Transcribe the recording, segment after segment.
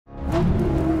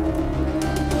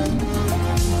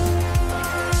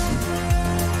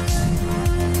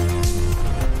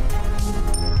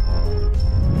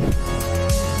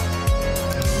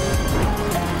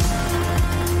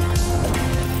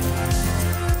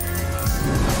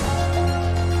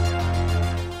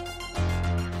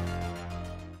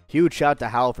Huge shout out to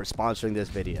Howl for sponsoring this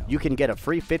video. You can get a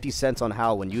free 50 cents on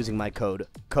Howl when using my code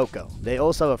COCO. They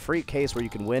also have a free case where you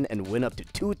can win and win up to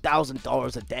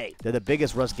 $2,000 a day. They're the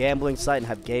biggest Rust gambling site and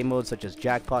have game modes such as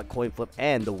Jackpot, Coin Flip,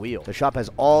 and The Wheel. The shop has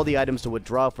all the items to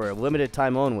withdraw for a limited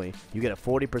time only. You get a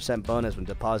 40% bonus when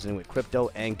depositing with crypto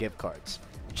and gift cards.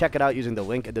 Check it out using the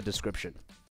link in the description.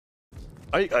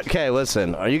 Okay,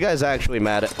 listen. Are you guys actually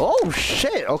mad at... Oh,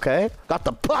 shit. Okay. Got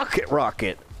the pocket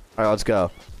rocket. All right, let's go.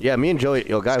 Yeah, me and Joey,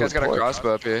 yo, guy. This guy's got a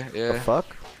crossbow up here. Yeah. The fuck?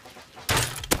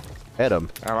 Hit him.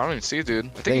 I don't even see, dude.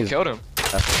 I think he killed him.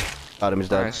 Got him. He's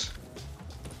dead. Nice.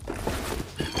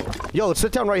 Yo, let's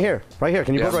sit down right here. Right here.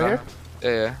 Can you build right here?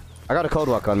 Yeah. I got a code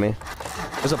lock on me.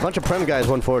 There's a bunch of Prem guys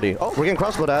 140. Oh, we're getting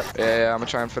crossbowed at. Yeah, I'm gonna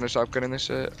try and finish upgrading this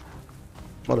shit.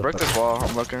 Break this wall.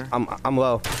 I'm looking. I'm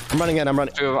low. I'm running in. I'm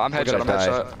running. Dude, I'm headshot. I'm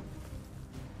headshot.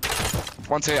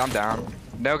 One hit, I'm down.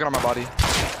 Nail gun on my body.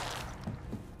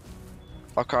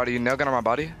 Oh, Cardi, nail gun on my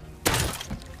body.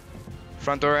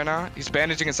 Front door right now. He's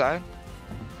bandaging inside.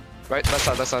 Right, that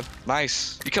side, that side.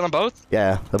 Nice. You kill them both?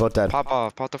 Yeah, they're both dead. Pop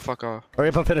off, pop the fuck off. Hurry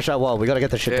up and finish that wall. We gotta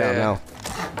get this shit down now.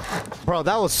 Bro,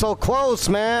 that was so close,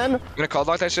 man. I'm gonna cold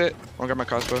lock that shit. I'm gonna grab my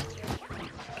crossbow.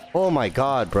 Oh my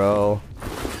god, bro.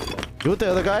 You with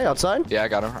the other guy outside? Yeah, I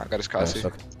got him. I got his crossbow.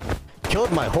 Nice, okay.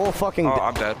 Killed my whole fucking... Oh,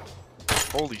 I'm dead.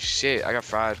 Holy shit, I got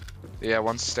fried. Yeah,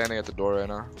 one's standing at the door right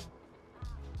now.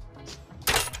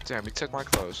 Damn, he took my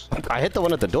clothes. I hit the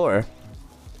one at the door.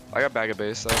 I got bag of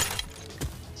base though.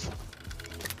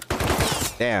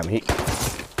 Damn,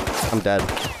 I'm dead.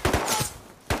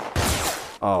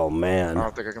 Oh man. I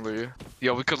don't think I can loot you.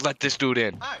 Yo, we could let this dude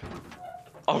in.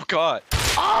 Oh god.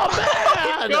 Oh man!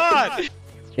 Oh god!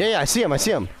 Yeah, I see him.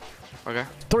 Okay.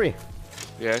 3.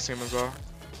 Yeah, I see him as well.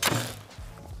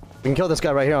 We can kill this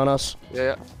guy right here on us.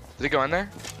 Yeah. Did he go in there?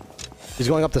 He's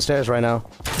going up the stairs right now.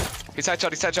 He's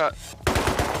headshot.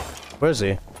 Where is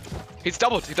he? He's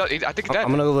doubled. I think he's dead.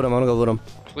 I'm gonna go loot him.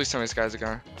 Please tell me this guy's a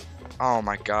guy. Oh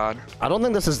my god. I don't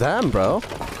think this is them, bro.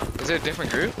 Is it a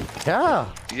different group? Yeah.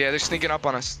 Yeah, they're sneaking up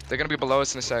on us. They're gonna be below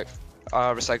us in a sec.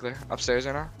 Recycler. Upstairs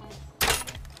right now.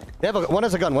 They have one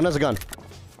has a gun.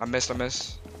 I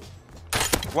missed.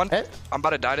 One. Hey. I'm about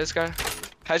to die to this guy.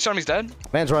 Headshot him, he's dead.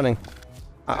 Man's running.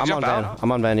 I'm on van.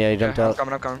 I'm on van, yeah, he jumped out.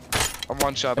 I'm coming. I'm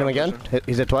one shot. Hit him again.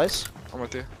 He's hit twice. I'm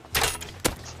with you.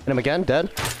 Hit him again,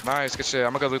 dead. Nice, good shit.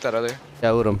 I'm gonna go loot that other.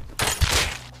 Yeah, loot him.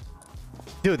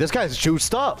 Dude, this guy's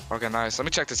juiced up. Okay, nice. Let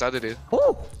me check this other dude.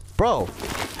 Oh, bro.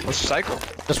 Let's recycle.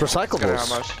 Just recyclables.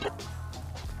 How much?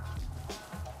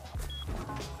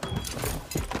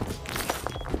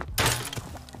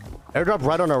 Airdrop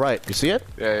right on our right. You see it?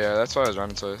 Yeah, that's why I was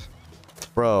running towards.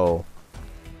 Bro.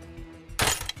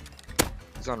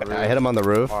 He's on the roof. I hit him on the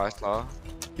roof. Oh, I saw.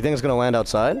 You think it's gonna land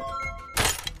outside?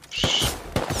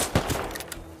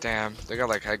 Damn, they got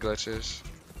like head glitches.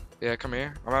 Yeah, come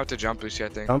here. I'm about to jump boost you, I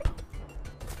think. Jump.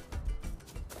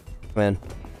 Man.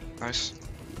 Nice.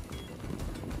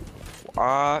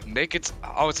 Nick, it's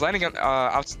landing on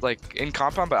out like in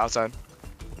compound but outside.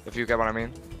 If you get what I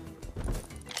mean.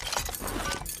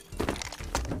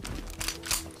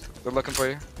 They're looking for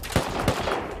you.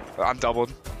 I'm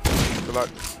doubled. Good luck.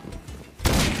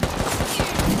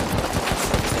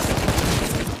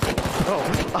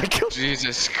 Oh, I killed.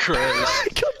 Jesus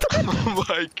Christ. Oh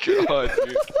my god,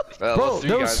 dude. Bro,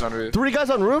 there was 3 guys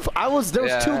on roof. There was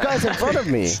 2 guys in front of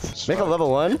me. Make a level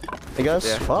 1. Hey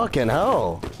guys, fucking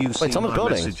hell. Wait, someone's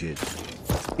building.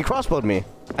 He crossbowed me.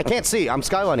 I can't see. I'm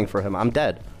skylining for him. I'm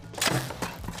dead.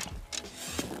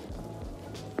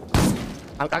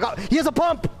 He has a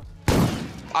pump.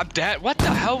 I'm dead. What the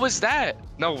hell was that?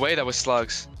 No way, that was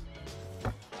slugs.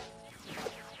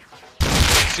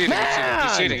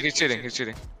 He's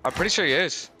cheating. I'm pretty sure he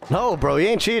is. No, bro, he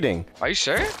ain't cheating. Are you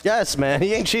sure? Yes, man,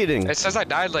 he ain't cheating. It says I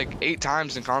died like 8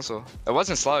 times in console. It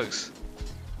wasn't slugs.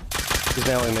 He's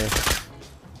nailing me.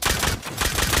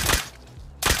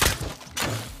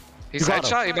 He's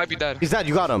headshot, he might be dead. He's dead,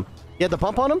 you got him. You had the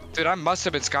pump on him? Dude, I must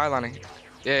have been skylining.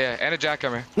 Yeah, and a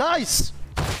jackhammer. Nice!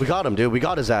 We got him, dude. We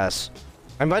got his ass.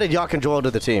 I invited Yak and Joel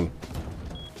to the team.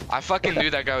 I fucking knew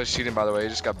that guy was cheating, by the way. He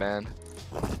just got banned.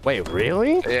 Wait,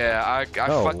 really? Yeah, I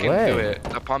fucking knew it.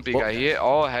 The pumpy guy. He hit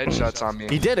all headshots on me.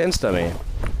 He did insta me.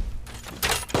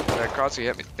 That crossy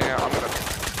hit me. Damn, I'm gonna...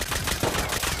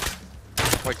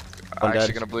 I'm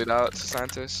actually gonna bleed out to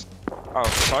scientist. Oh,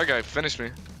 sorry guy, finished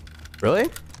me. Really?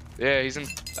 Yeah, he's in.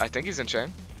 I think he's in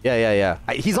chain. Yeah.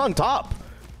 He's on top.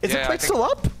 Is the crate still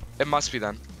up? It must be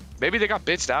then. Maybe they got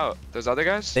bitched out. Those other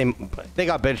guys? They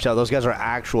got bitched out. Those guys are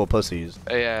actual pussies.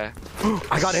 Yeah.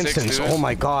 I got instance. Oh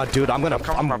my god, dude. I'm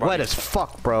wet as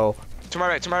fuck, bro. To my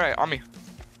right, on me.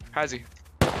 Has he?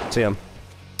 See him.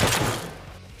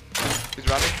 He's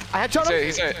running. I had shot him.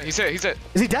 He's hit.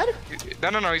 Is he dead?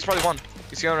 No, he's probably one.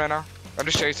 He's healing right now. I'm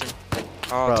just chasing.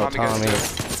 Oh, Bro, Tommy.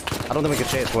 I don't think we can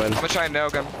chase win. I'm gonna try and nail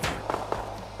him.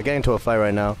 We're getting into a fight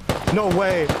right now. No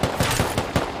way.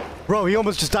 Bro, he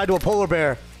almost just died to a polar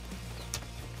bear.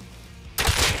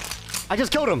 I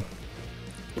just killed him.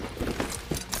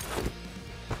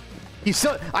 He's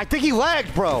so. I think he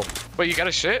lagged, bro. Wait, you got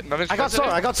a shit? I got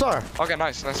SAR. Okay,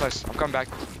 nice. I'm coming back.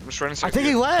 I'm just running. I think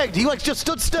he lagged. He like just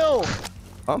stood still.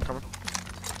 Oh. Coming.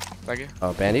 Thank you.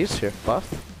 Oh, bandies here. Buff.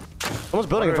 Someone's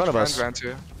building in front of us.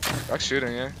 Like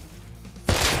shooting, yeah.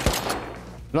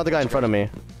 Another guy in front of me.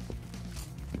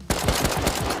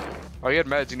 Oh, you had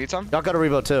meds. You need some? Y'all got a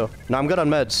revo too. No, I'm good on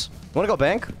meds. You wanna go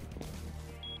bank?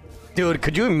 Dude,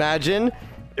 could you imagine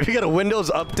if you get a Windows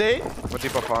update? What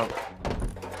deep up pump?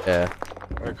 Yeah.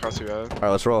 Right across your head.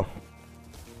 Alright, let's roll.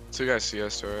 So you guys see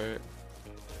us too, right?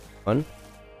 One.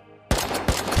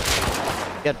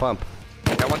 Get pump.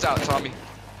 Yeah, one's out, Tommy.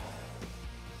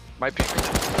 Might peek.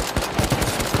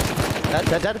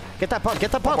 Dead. Get that pump.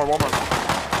 One more.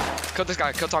 Kill this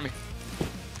guy. Kill Tommy.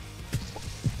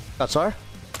 Got SAR?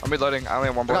 I'm reloading. I only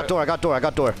have one bullet. I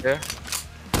got door. Yeah.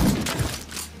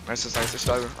 Nice.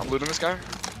 I'm looting this guy.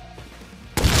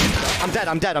 I'm dead.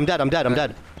 I'm dead. I'm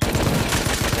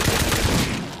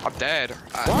dead.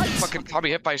 What? Fucking Tommy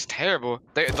hit by is terrible.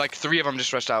 Like 3 of them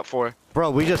just rushed out. 4.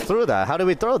 Bro, we just threw that. How did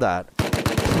we throw that?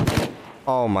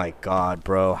 Oh my god,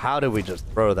 bro. How did we just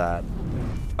throw that?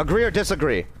 Agree or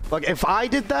disagree? Like, if I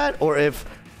did that, or if...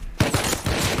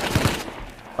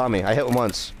 Tommy, I hit him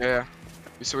once. Yeah.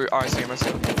 You see? Oh, I see him.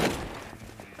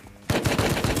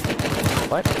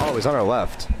 What? Oh, he's on our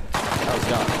left. That was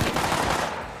God.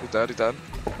 He's dead.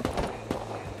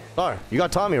 SAR, you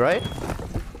got Tommy, right?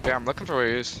 Yeah, I'm looking for where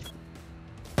he is.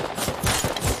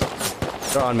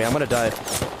 They're on me. I'm gonna die.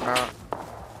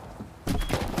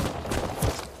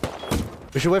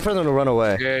 We should wait for them to run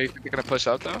away. Yeah, you think they're gonna push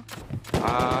out though?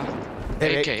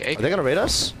 Hey, AK. Are they gonna raid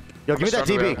us? Yo, give me that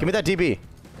DB. Give me that DB.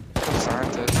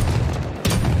 Scientist.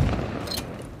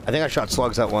 I think I shot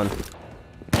slugs at one.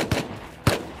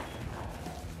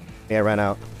 Yeah, I ran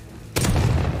out.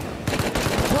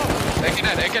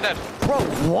 AK dead. Bro,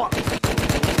 what?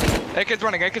 AK's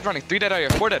running. 3 dead out here.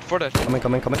 4 dead.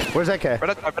 Coming. Where's AK? Right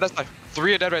outside.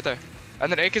 3 are dead right there. And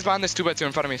then AK's behind this 2x2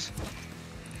 in front of me.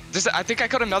 I think I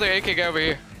killed another AK guy over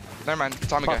here. Never mind.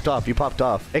 Tommy guy. You popped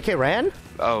off. AK ran?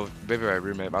 Oh, maybe my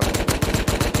roommate.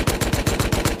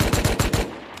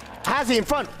 Has he in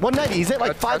front? 190. He's hit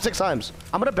like 5-6 times.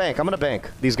 I'm gonna bank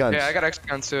these guns. Yeah, I got extra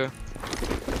guns too.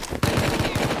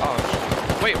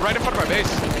 Oh, wait, right in front of our base.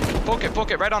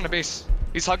 Poke it right on the base.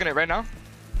 He's hugging it right now.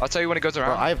 I'll tell you when he goes around.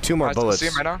 Bro, I have 2 more bullets. See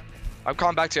him right now. I'm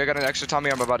calling back to you. I got an extra Tommy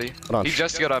on my buddy. Hold on. He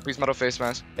just got up. He's metal face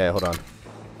mask. Yeah, hold on.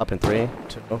 Up in 3,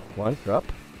 2, 1. You're up.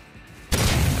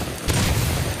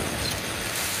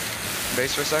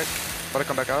 Base for a sec. Wanna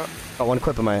come back out? Got 1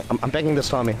 clip in my. I'm banging this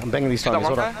Tommy. I'm banging these Tommies.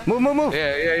 Hold on. Move.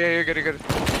 Yeah. You're good.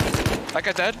 That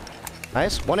guy dead.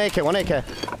 Nice. 1 AK.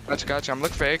 Gotcha. I'm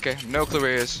looking for AK. No clue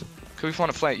where he is. Could we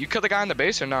find a flank? You killed the guy in the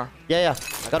base or no? Yeah.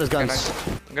 I got his guns. Okay, nice.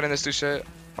 I'm gonna this do shit.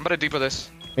 I'm gonna deeper this.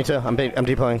 Me too. I'm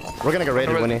depoting. We're gonna get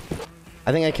raided, Winnie.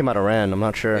 I think I came out of Ran. I'm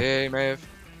not sure. Yeah, he may have.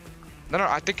 No.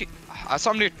 I think I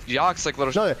saw him near Yox, like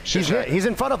little. No, he's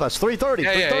in front of us. 330.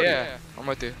 Yeah. I'm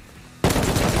with you.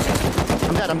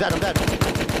 I'm dead.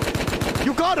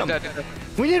 You got him. Dead.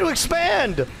 We need to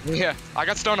expand. Yeah. I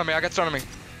got stone on me.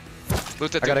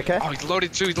 Loot it. I got a K. Oh, he's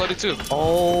loaded too.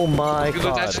 Oh my god. You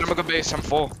loot that shit. I'm gonna go base. I'm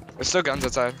full. There's still guns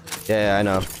outside. Yeah, I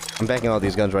know. I'm banking all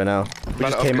these guns right now. We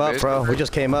just came up, bro. We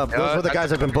just came up. Those were the guys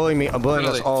that have been bullying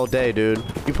us all day, dude.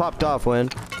 You popped off, Win.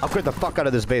 Upgrade the fuck out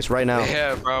of this base right now.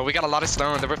 Yeah, bro. We got a lot of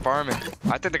stone. They were farming.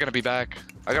 I think they're gonna be back.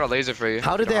 I got a laser for you.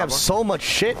 How did they have so much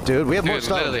shit, dude? We have more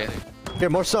stone. Literally. Here,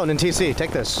 more stone in TC.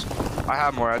 Take this. I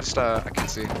have more. I can't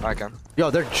see. I can. Yo,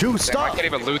 they're juiced up. I can't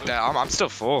even loot that. I'm still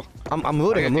full. I'm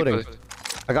looting.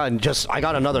 I got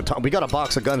another. We got a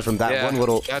box of guns from that one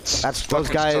little. That's those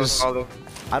guys. So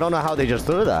I don't know how they just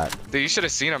threw that. Dude, you should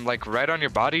have seen them. Like right on your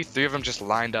body. 3 of them just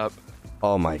lined up.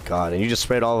 Oh my god! And you just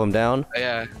sprayed all of them down?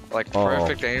 Yeah. Like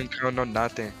perfect aim. No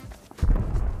nothing.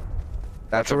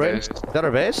 That's a raid? Is that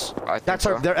our base? That's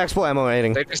our. They're expo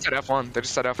ammo-ating. They just said F1.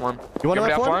 You want to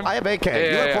F1? I have AK.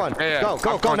 Yeah, you F1.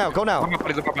 Go now.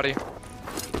 Look at my buddy.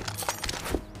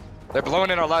 They're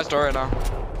blowing in our last door right now.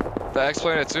 The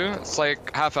X-Planet too. It's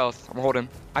like half health. I'm holding.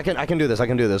 I can do this. I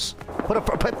can do this.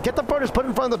 Get the furnace. Put it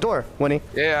in front of the door, Winnie.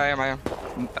 Yeah, I am.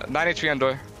 9 HP on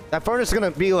door. That furnace is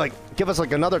gonna be like give us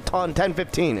like another ton, 10,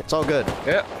 15. It's all good.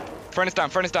 Yeah. Furnace down.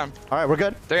 Furnace down. All right, we're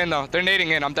good. They're in though. They're nading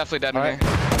in. I'm definitely dead in All here.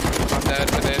 right. I'm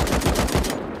dead. I'm dead.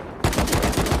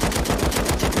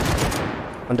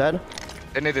 I'm dead.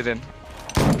 They naded in.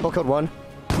 Full code 1.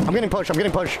 I'm getting pushed. I'm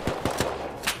getting pushed.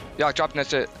 Y'all dropping that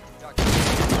shit.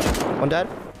 One dead.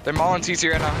 They're mauling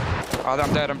TC right now. Oh,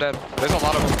 I'm dead. I'm dead. There's a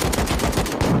lot of them.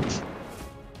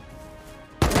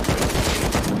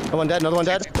 Another one dead. Another one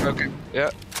dead. Okay. Yeah.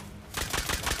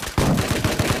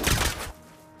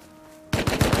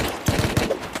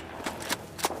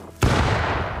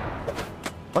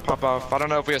 What the? Pop off. I don't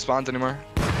know if we have spawns anymore.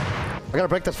 I gotta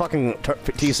break this fucking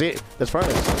TC. This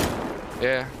furnace.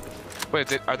 Yeah.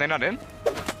 Wait, are they not in?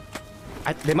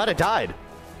 They might have died.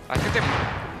 I think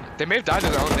they may have died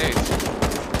of their own nades.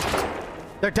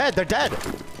 They're dead. They're dead.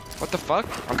 What the fuck?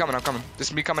 I'm coming. I'm coming. This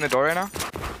is me coming to door right now.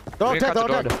 They're all dead. They're all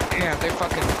dead. Damn, they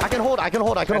fucking. I can hold. I can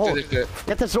hold. I can hold.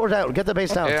 Get this door down. Get the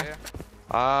base down.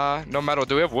 Yeah. No metal.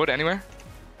 Do we have wood anywhere?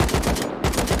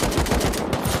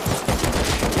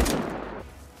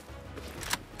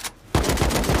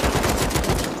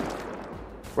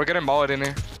 We're getting mauled in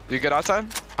here. You get outside?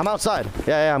 I'm outside.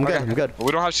 Yeah, I'm good. I'm good.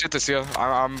 We don't have shit to seal.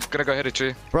 I'm gonna go hit a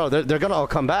tree. Bro, they're gonna all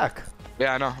come back.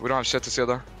 Yeah, I know. We don't have shit to seal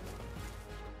though.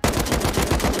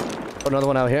 Another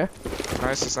one out here.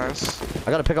 Nice, that's nice.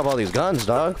 I gotta pick up all these guns,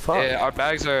 dog. Fuck. Yeah, our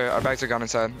bags are gone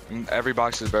inside. And every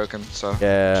box is broken, so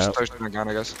yeah. Just thirsting a gun,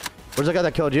 I guess. Where's the guy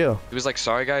that killed you? He was like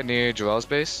sorry guy near Joel's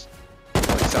base. Like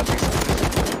southeast.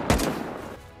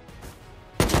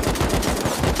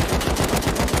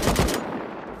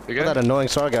 You good? That annoying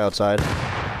SAR guy outside.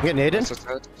 You getting naded?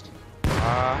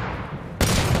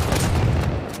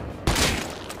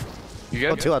 You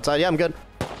good? Oh, 2 outside. Yeah, I'm good.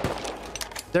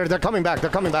 They're coming back. They're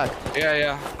coming back.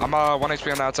 Yeah. I'm 1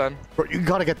 HP on the outside. Bro, you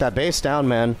gotta get that base down,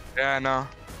 man. Yeah, I know.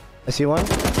 I see one.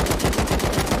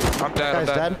 I'm dead. I'm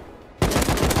dead.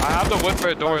 I have the wood for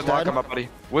a door and lock on my buddy.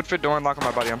 Wood for door and lock on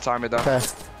my buddy. I'm timing it though. Okay.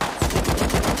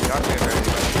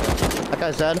 That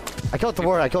guy's dead. I killed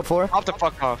 4. I killed 4. Hop the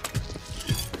fuck off.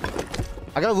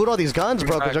 I gotta loot all these guns,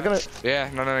 bro, because they're gonna... Yeah,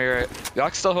 no, you're right. Y'all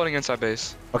still holding inside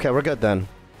base. Okay, we're good then.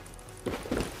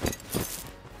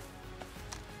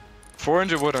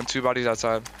 400 wood on 2 bodies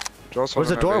outside. Where's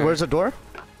the door? Where's the door?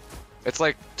 It's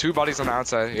like 2 bodies on the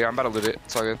outside. Yeah, I'm about to loot it.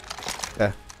 It's all good.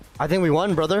 Okay. I think we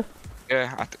won, brother.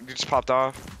 Yeah, I think you just popped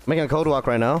off. I'm making a code walk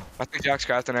right now. I think Jack's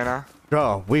crafting right now.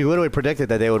 Bro, we literally predicted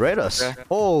that they would raid us. Yeah.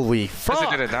 Holy fuck.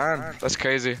 They did it, man. That's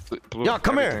crazy. Yak,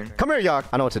 come here. Come here, Yak.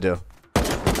 I know what to do.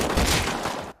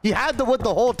 He had the wood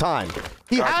the whole time.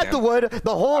 He had the wood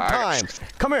the whole time.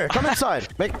 Come here. Come inside.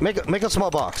 Make a small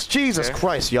box. Jesus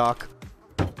Christ, Yak.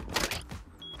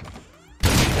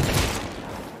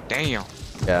 Damn.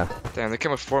 Yeah. Damn, they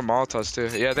came with 4 Molotovs too.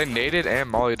 Yeah, they naded and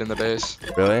mollied in the base.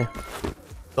 Really?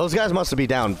 Those guys must be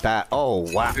down bad.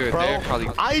 Oh, wow. Dude, bro.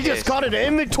 I just got an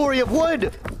inventory of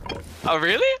wood. Oh,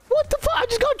 really? What the fuck? I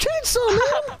just got a chainsaw,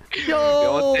 man.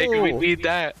 Yo. We need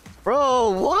that. Bro,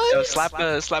 what? Yo, slap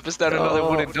us down another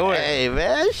wooden door. Hey,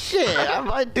 man, shit. I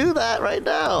might do that right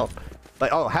now.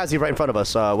 Like, oh, Hazzy right in front of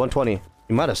us. 120.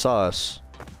 He might have saw us.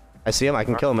 I see him. I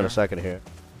can kill him in a second here.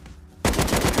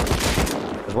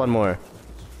 There's one more.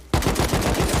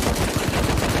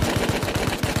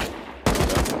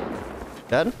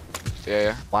 Dead?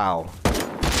 Yeah. Wow.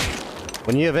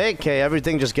 When you have 8K,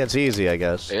 everything just gets easy, I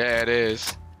guess. Yeah, it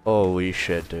is. Holy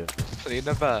shit, dude. Clean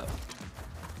up up.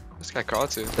 This guy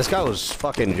crawled too. This guy was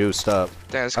fucking juiced up.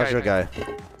 Damn, this How's your guy?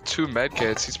 2 med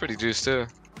kits. He's pretty juiced too.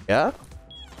 Yeah?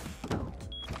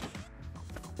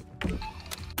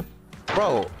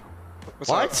 Bro.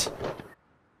 What?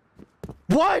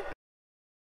 What?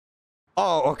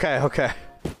 Oh, okay.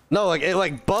 No, like it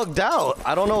like bugged out.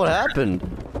 I don't know what happened.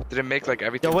 Did it make like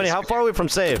everything? Yo, Winnie, how far are we from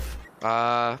safe?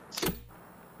 Like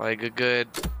a good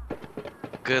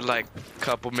like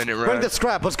couple minute run. Bring the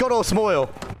scrap. Let's go to Osmoil.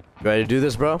 You ready to do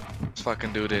this, bro? Let's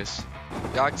fucking do this.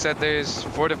 Yak said there's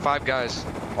 4 to 5 guys,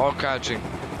 all crouching.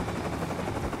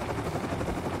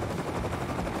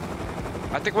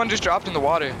 I think one just dropped in the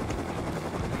water.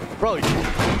 Bro,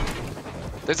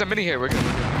 there's a mini here. We're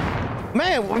good.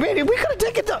 Man, we could have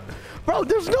taken the... Bro,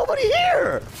 there's nobody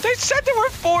here. They said there were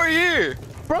 4 here.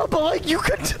 Bro, but like you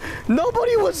could...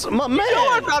 Nobody was... My man. You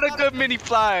know I'm not a good mini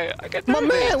fly. I get nervous. My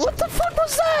man, what the fuck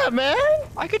was that, man?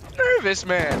 I get nervous,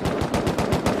 man.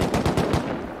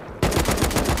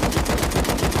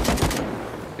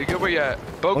 You good where you at?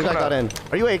 Boat One guy got in.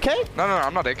 Are you AK? No,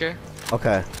 I'm not AK.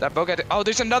 Okay. That boat got... Oh,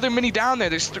 there's another mini down there.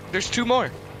 There's 2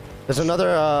 more. There's another,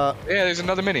 Yeah, there's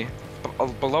another mini.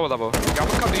 Below level. I'm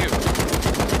gonna come to you.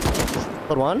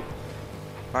 Good one.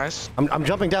 Nice. I'm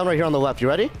jumping down right here on the left. You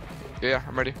ready? Yeah,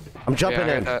 I'm ready. I'm jumping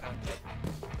in.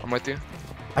 I'm with you.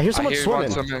 I hear someone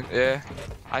swimming. Yeah.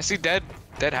 I see dead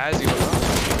has you.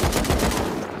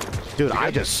 Dude,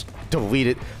 I just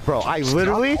deleted. Bro, I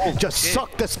literally just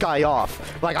sucked this guy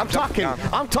off. Like, I'm talking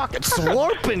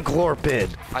slorping glorping.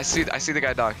 I see the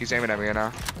guy, dog. He's aiming at me right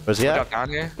now. Where's he at? Down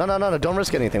here. No, don't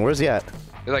risk anything. Where's he at?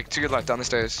 They're like to your left, down the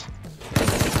stairs.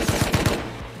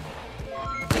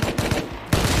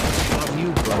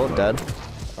 Both dead.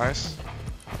 Nice.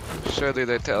 Surely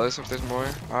they tell us if there's more.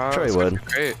 Sure he would.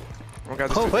 Great.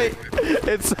 Oh wait,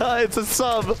 it's a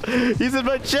sub. He's in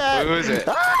my chat. Who is it?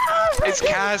 It's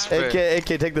Casper. AK,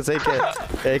 take this.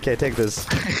 AK, take this.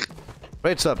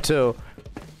 Great sub too.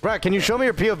 Brad, can you show me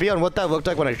your POV on what that looked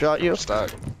like when I shot you?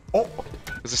 Stuck. Oh,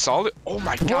 is it solid? Oh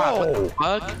my god! What the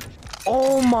fuck?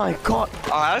 Oh my god.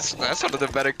 Oh, that's one of the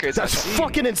better kills I've seen. That's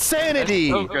fucking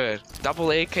insanity. That's so good. Double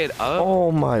AK up.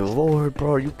 Oh my lord,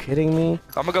 bro. Are you kidding me?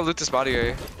 I'm gonna go loot this body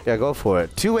area. Yeah, go for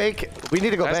it. 2 AK. We need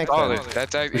to go bank then.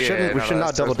 We should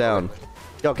not double down.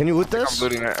 Yo, can you loot this? I'm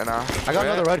looting it now. I got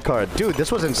another red card. Dude,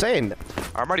 this was insane.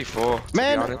 I'm already full.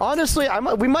 Man, honestly,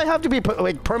 we might have to be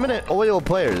like permanent oil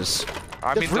players.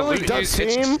 I mean, this really does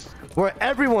seem where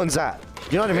everyone's at.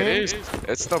 You know what I mean? It is.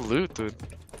 It's the loot, dude.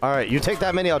 All right, you take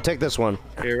that mini, I'll take this one.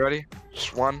 You ready?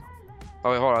 Just one. Oh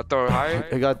wait, hold on. I'll throw it higher.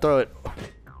 You gotta throw it.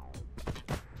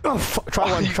 Oh, fuck. Try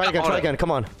one. Try again.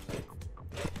 Come on.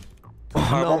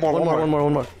 Oh, no, one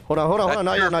more. Hold on.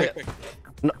 Not yet.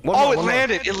 No, it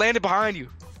landed. It landed behind you.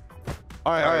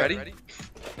 All right. Ready?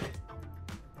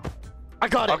 I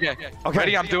got it. Okay.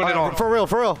 Ready? I'm doing it all. For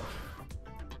real.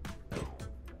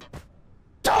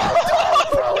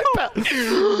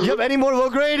 You have any more low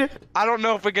grade? I don't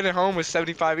know if we get it home with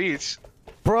 75 each.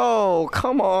 Bro,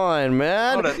 come on,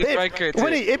 man. Hold on,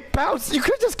 it bounced. You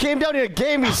could have just came down here and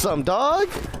gave me some, dog.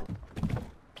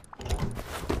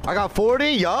 I got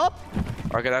 40, yup.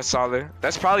 Okay, that's solid.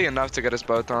 That's probably enough to get us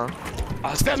both on.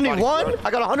 71?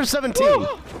 I got 117. Woo!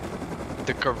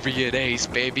 The Korean ace,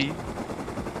 baby.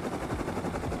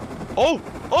 Oh!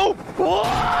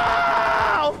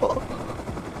 Wow!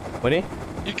 Winnie?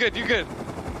 You good.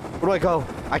 Where do I go?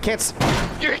 I can't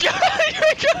You're good!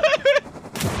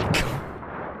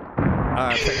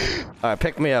 Alright,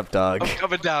 pick me up, dog. I'm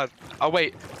coming down. Oh,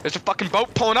 wait. There's a fucking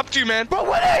boat pulling up to you, man. Bro,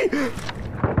 Winnie!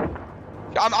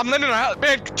 I'm landing on a house.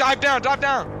 Man, dive down.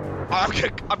 I'm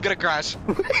gonna crash.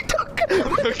 Winnie,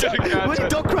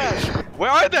 don't crash.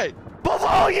 Where are they?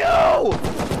 Below you!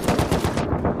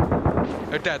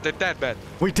 They're dead, man.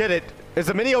 We did it. Is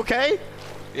the mini okay?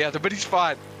 Yeah, the mini's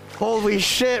fine. Holy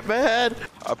shit, man.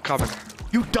 I'm coming.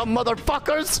 You dumb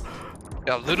motherfuckers.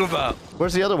 Yeah, little bit.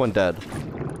 Where's the other one dead?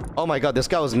 Oh my god, this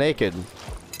guy was naked.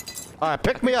 Alright,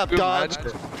 pick me up, dog.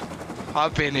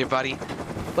 Hop in here, buddy.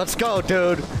 Let's go,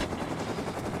 dude.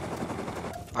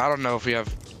 I don't know if we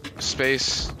have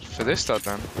space for this stuff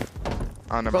then.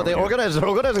 Oh, bro, they're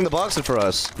organizing the boxes for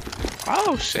us.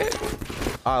 Oh, shit.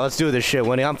 Alright, let's do this shit,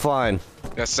 Winnie. I'm flying.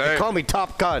 Yes, sir. They call me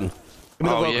Top Gun. Give me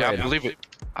the low yeah, grade. I believe it.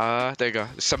 There you go.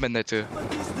 There's some in there, too.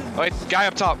 Oh, wait, guy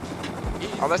up top.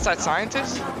 Unless that's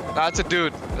scientist? Nah, that's a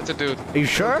dude. Are you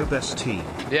sure? The best team.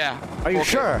 Yeah. Are you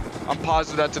sure? I'm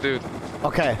positive that's a dude.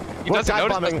 Okay. We're dive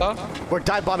bombing. We're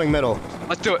dive bombing middle.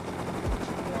 Let's do it.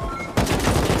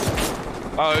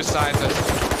 Oh, it's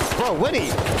scientist. Bro, Winnie!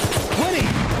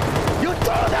 You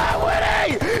threw that,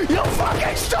 Winnie! You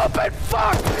fucking stupid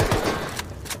fuck!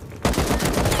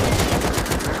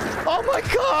 Oh my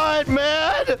god,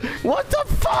 man! What the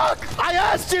fuck? I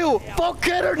asked you! Full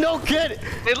kit or no kit?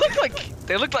 They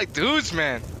look like dudes,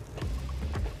 man.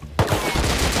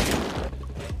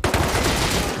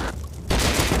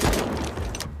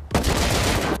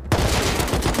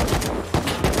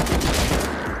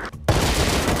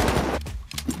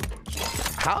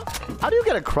 How do you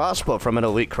get a crossbow from an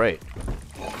elite crate?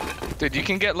 Dude, you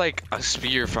can get like a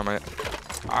spear from it.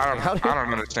 I don't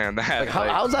understand that. Like,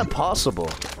 how's that possible?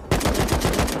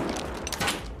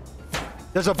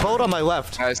 There's a boat on my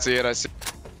left. I see it.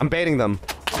 I'm baiting them.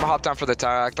 I'm gonna hop down for the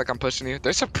tower, act like I'm pushing you.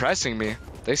 They're suppressing me.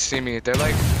 They see me. They're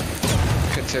like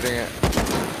considering it.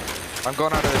 I'm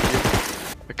going out of the view.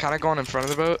 They're kind of going in front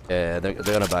of the boat. Yeah, they're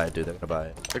gonna buy it, dude. They're gonna buy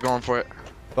it. They're going for it.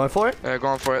 Going for it? They're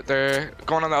going for it. They're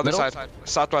going on the other side.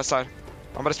 Southwest side.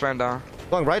 I'm gonna spam down.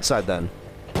 Going right side then.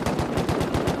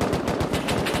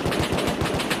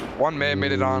 One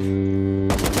made it on.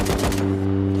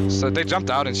 So they jumped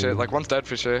out and shit. Like, one's dead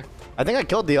for sure. I think I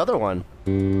killed the other one.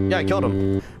 Yeah, I killed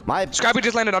him. Scrappy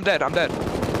just landed. I'm dead.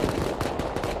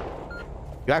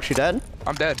 You actually dead?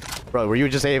 I'm dead. Bro, were you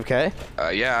just AFK?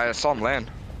 Yeah, I saw him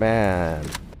land. Man.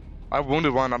 I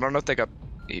wounded one. I don't know if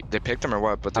they picked him or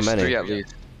what, but there's three at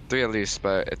least. Three at least,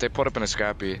 but if they put up in a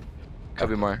scrappy, could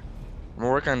be more. I'm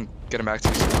working on getting back to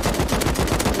you.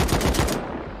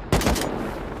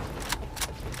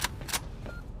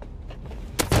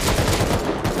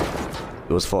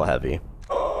 It was full heavy.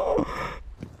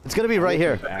 It's gonna be right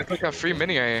here. It's like a free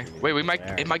mini AA. Wait, it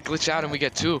might glitch out and we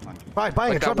get two. Buying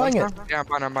like it, try buying it. Yeah,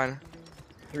 I'm buying it.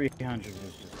 300.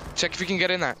 Check if you can get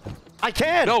in that. I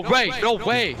can! No way, no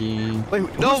way!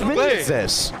 Wait, no whose mini way! is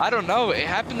this? I don't know, it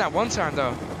happened that one time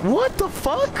though. What the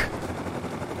fuck?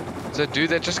 It's a dude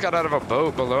that just got out of a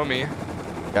boat below me.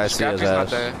 Guys, see his ass.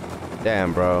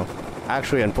 Damn, bro.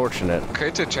 Actually unfortunate.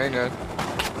 Okay, to chain it.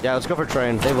 Yeah, let's go for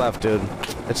train. They left, dude.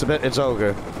 It's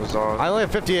ogre. I only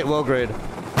have 58 low grade.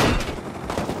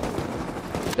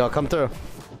 Yo, come through.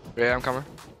 Yeah, I'm coming.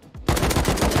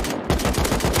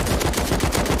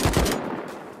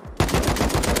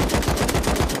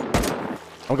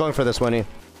 I'm going for this, Winnie.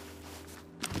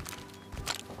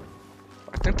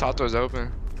 I think Tato's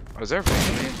open. Oh, is there a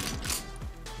vacancy?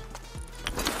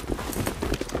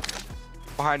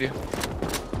 Behind you.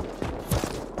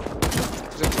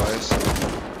 Is it twice?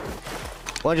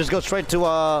 Well, just go straight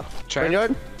to train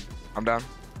yard. I'm down.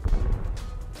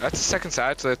 That's the second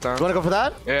side to the thumb. You wanna go for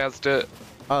that? Yeah, let's do it.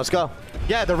 Oh, let's go.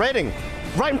 Yeah, they're raiding.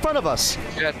 Right in front of us.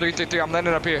 Yeah, 3, 3, 3. I'm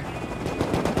landing up here.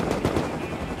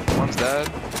 One's dead.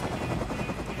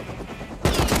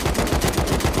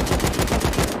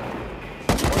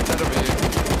 One's dead over here.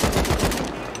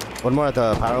 One more at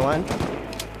the power line.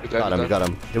 Got him, got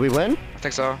him. Did we win? I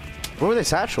think so. Where were they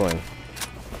satcheling?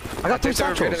 I got 3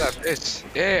 satchels.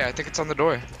 Yeah, I think it's on the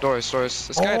door. Doors.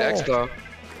 This guy had X-Blow.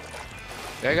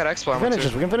 Yeah, I got X-Blow. We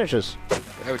can finish this.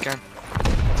 Yeah, we can.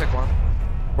 I'll take one.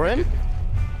 We're in?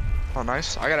 Oh,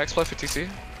 nice. I got X-Blow for TC.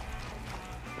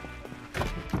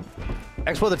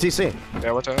 Explode the TC.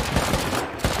 Yeah, watch out.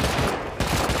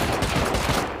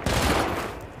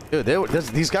 Dude,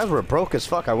 these guys were broke as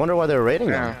fuck. I wonder why they were raiding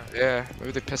them. Yeah.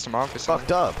 Maybe they pissed him off or something.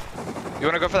 Fucked up. You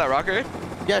wanna go for that rocket?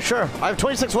 Yeah, sure. I have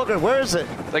 26 low grade. Where is it?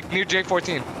 Like near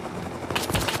J14.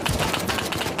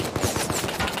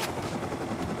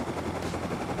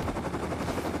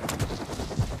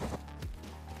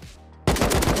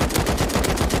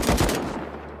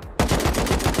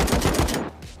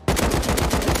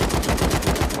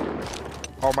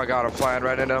 Oh my god, I'm flying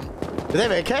right into him. Do they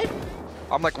have AK?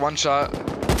 I'm like one shot.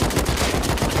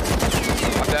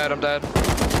 I'm dead.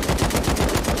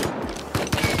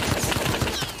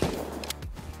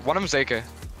 One of them's AK.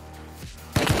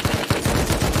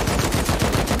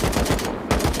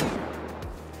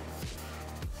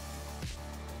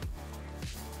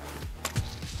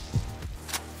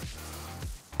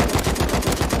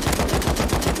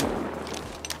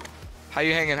 How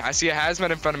you hanging? I see a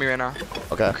hazmat in front of me right now.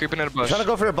 Okay. I'm creeping in a bush. I'm trying to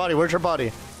go for your body. Where's your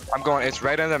body? I'm going. It's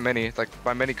right in the mini. Like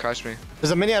my mini crushed me.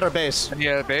 There's a mini at our base.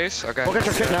 Yeah, the base. Okay. Go get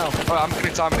your shit now. Oh, I'm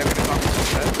getting Tommy.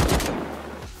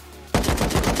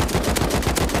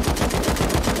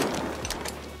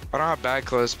 I don't have bad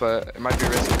clothes, but it might be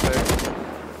risky there.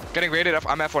 Getting raided.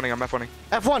 I'm F1ing.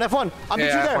 F1. I'm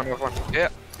yeah, there. F1. Yeah.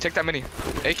 Take that mini.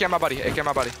 AK on my body.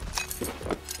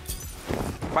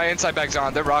 My inside bag's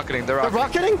on. They're rocketing. They're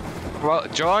rocketing? Well,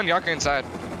 Joel and Yak are inside.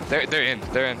 They're in.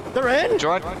 They're in?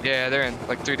 Joel? Yeah, they're in.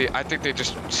 Like 3D. I think they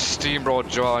just steamrolled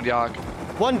Joel and Yak.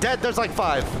 One dead. There's like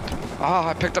 5. Oh,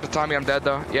 I picked up a Tommy. I'm dead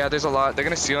though. Yeah, there's a lot. They're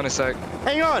gonna seal in a sec.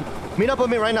 Hang on. Meet up with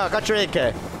me right now. I got your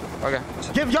AK. Okay.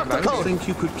 Give Yak the code. I think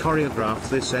you could choreograph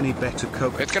this any better,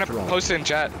 Coke. It's gonna post it in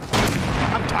chat.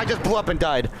 I just blew up and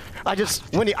died.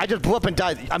 Winnie, I just blew up and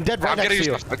died. I'm dead right next to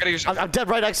you. I'm getting your stuff. I'm dead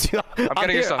right next to you. I'm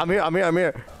getting your stuff. I'm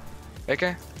here.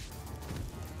 AK?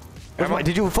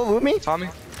 Did you full loot me? Tommy?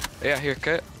 Yeah, here,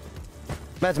 cut.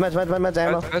 Meds,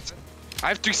 ammo. I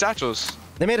have 3 satchels.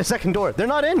 They made a second door. They're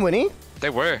not in, Winnie.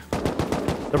 They were.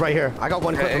 They're right here. I got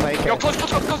one clip from my AK. Yo, close.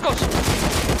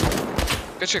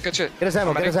 Good shit. Get his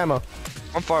ammo,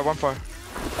 One far.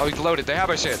 Oh, he's loaded. They have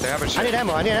our shit. I need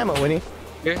ammo, Winnie.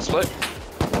 Here, split.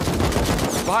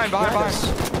 Behind. I'm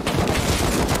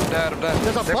dead.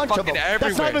 There's a bunch of them.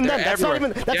 That's not even them.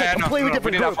 That's a completely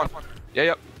different group.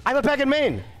 Yeah. I have a pack in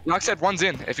main. Knock said one's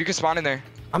in. If you can spawn in there.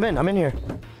 I'm in here.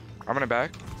 I'm running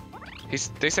back.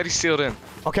 They said he's sealed in.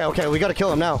 Okay, we gotta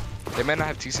kill him now. They may not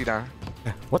have TC down.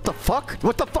 What the fuck?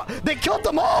 They killed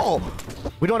them all!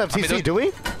 We don't have TC, do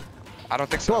we? I don't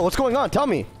think so. Whoa, what's going on? Tell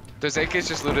me. There's AKs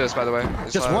just looted us, by the way.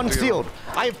 Just one sealed.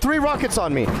 I have 3 rockets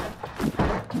on me.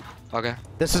 Okay.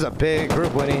 This is a big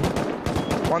group, Winnie.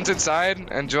 One's inside,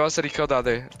 and Joel said he killed out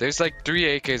there. There's like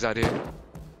 3 AKs out here.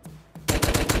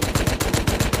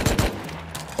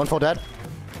 One full dead.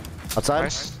 Outside.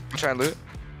 Nice. I'm trying to loot.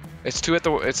 It's two at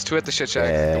the shit shack.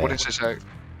 Yeah. The wooden shit shack.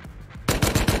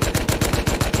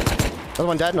 Another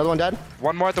one dead. Another one dead.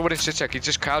 One more at the wooden shit shack. He's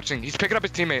just crouching. He's picking up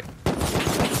his teammate.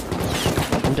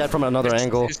 I'm dead from another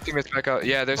angle. His teammate's back out.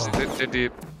 Yeah, they're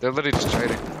deep. They're literally just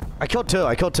trading. I killed two.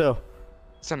 I killed two.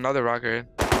 It's another rocket.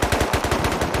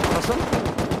 Custom?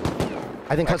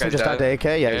 I think Custom just died to AK.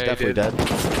 Yeah, he's definitely dead.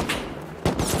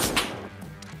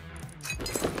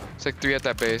 It's like 3 at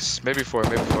that base. Maybe 4.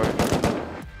 Maybe 4.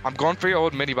 I'm going for your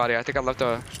old mini body. I think I left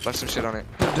some shit on it.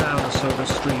 Down so the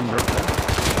stream broke.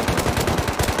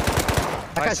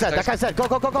 That guy's dead. That guy's dead. Go,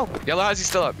 go, go, go. Yellow Hazy's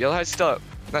still up. Yellow Hazy's still up.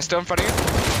 Am I still in front of you?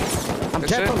 I'm Good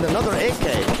dead shit. from another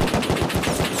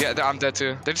AK. Yeah, I'm dead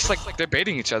too. They're just like they're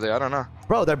baiting each other. I don't know.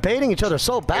 Bro, they're baiting each other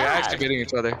so bad. They're actually baiting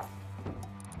each other.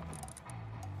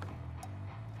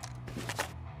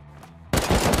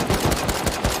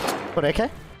 What, AK?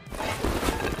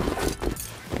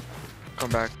 Come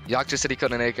back. Yak just said he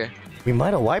couldn't AK. We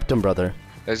might have wiped him, brother.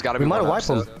 There's gotta be We might have one wiped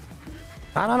up, him. so-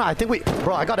 I don't know. I think we...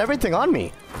 Bro, I got everything on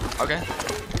me. Okay.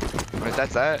 If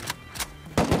that's that.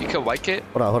 You kill white kit?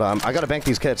 Hold on, hold on. I gotta bank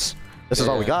these kits. This is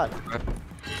all we got.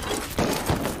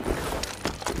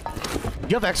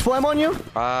 You have X-Flame on you?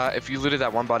 If you looted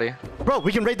that one body. Bro,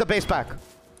 we can raid the base back.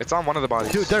 It's on one of the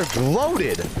bodies. Dude, they're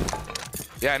loaded.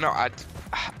 Yeah, no, I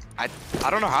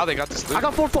don't know how they got this loot.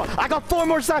 I got four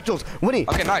more satchels. Winnie.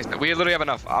 Okay, nice. We literally have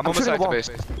enough. I'm almost at the base.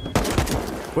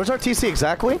 Where's our TC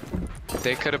exactly?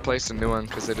 They could have placed a new one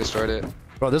because they destroyed it.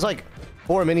 Bro, there's like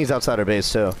 4 minis outside our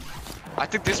base too. I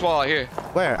think this wall out here.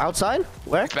 Where? Outside?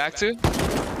 Where? Back to?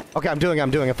 Okay, I'm doing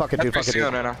it. Fuck it, dude. Fuck it,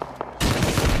 dude. Right now.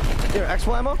 Here,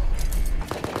 X-Fl ammo.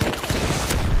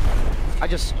 I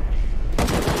just...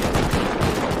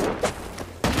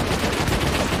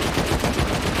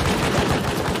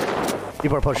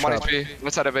 People are pushing I'm on up. HP.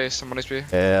 Let's out of base. I'm on HP.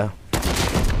 Yeah.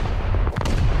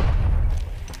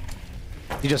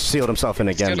 He just sealed himself in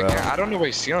again, bro. I don't know where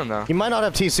he's sealing though. He might not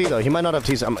have TC though. He might not have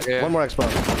TC. Yeah. One more expo.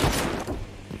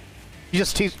 He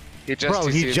just TC. Bro,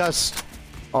 TC'd. he just...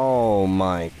 Oh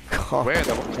my god. Where?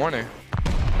 The corner.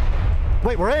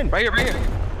 Wait, we're in. Right here, right here.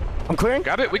 I'm clearing.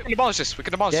 Grab it. We can demolish this. We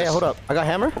can demolish this. Yeah, hold up. I got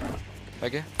hammer.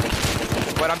 Okay.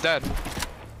 Wait, I'm dead.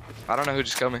 I don't know who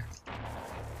just killed me.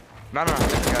 No.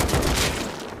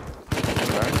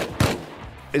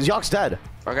 Is Yox dead?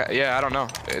 Okay, yeah, I don't know.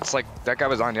 It's like that guy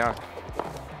was on Yak.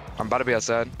 I'm about to be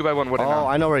outside. 2x1 wooden now. Oh,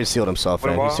 I know where he sealed himself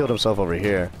in. He sealed himself over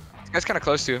here. This guy's kind of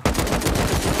close to you.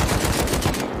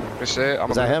 Good shit.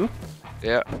 Is that him?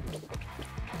 Yeah.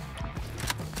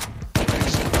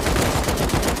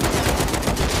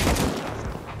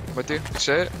 With you? Good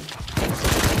shit.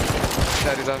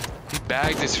 He's up. He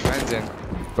bagged his friends in.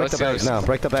 Break the bags now.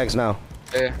 Break the bags now.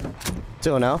 Yeah.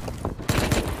 2 now.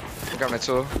 I got my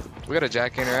tool. We got a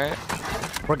jack in, right?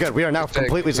 We're good. We are now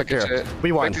completely secure.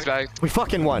 We won. These bags. We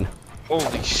fucking won.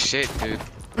 Holy shit, dude.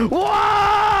 Whoa!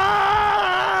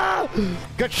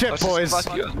 Good shit, Let's boys. just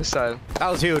fuck you on this side. That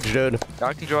was huge, dude.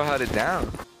 Y'all can draw how to down.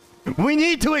 We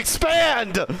need to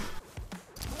expand!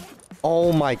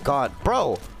 Oh my god.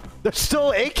 Bro, there's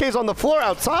still AKs on the floor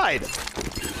outside.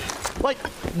 Like,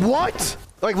 what?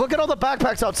 Like, look at all the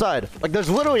backpacks outside. Like, there's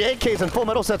literally AKs and full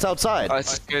metal sets outside. Oh,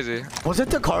 it's crazy. Was it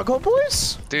the cargo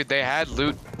boys? Dude, they had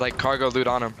loot, like cargo loot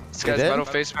on them. This guy's did? metal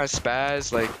face mask,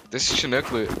 spaz, like, this is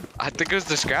Chinook loot. I think it was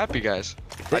the scrappy guys.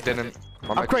 I didn't.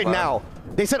 Upgrade now.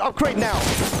 They said upgrade now.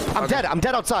 I'm dead. I'm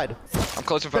dead outside. I'm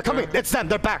close in They're front. coming. It's them.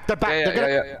 They're back. They're back.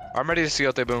 Yeah. I'm ready to see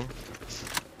out there, boom.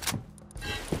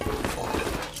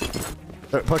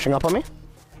 They're pushing up on me.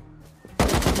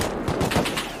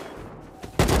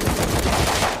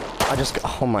 I just...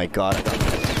 Oh my god.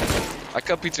 I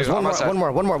cut P2. One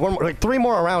more. Like 3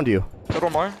 more around you. Got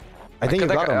one more? I think you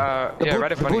got him. Yeah,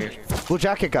 right in front of you. Blue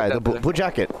jacket guy. The blue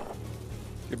jacket.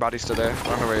 Your body's still there. I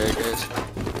don't know where he is.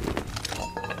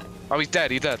 Oh, he's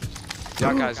dead. He's dead.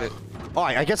 Yak has it. Oh,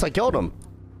 I guess I killed him.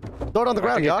 Throw it on the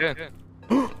ground, Yak.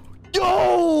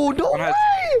 Yo, no way!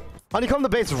 Honey, come to the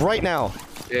base right now.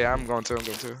 Yeah, I'm going to.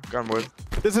 Gun wood.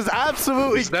 This is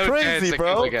absolutely crazy,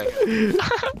 bro.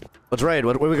 Let's raid.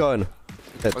 Where are we going?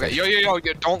 Okay, yo,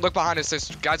 don't look behind us.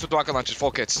 There's guys with rocket launchers,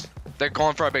 full kits. They're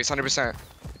going for our base, 100%.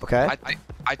 Okay.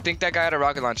 I think that guy had a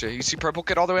rocket launcher. You see purple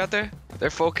kit all the way out there? They're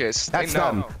focused. That's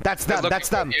them. That's them. That's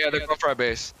them. Yeah, they're going for our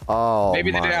base. Oh, maybe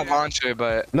they didn't have launcher,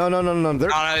 but... No.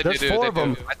 There's 4 of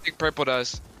them. I think purple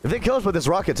does. If they kill us with his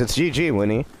rockets, it's GG,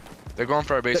 Winnie. They're going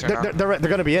for our base right now. They're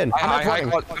gonna be in. I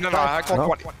called 20.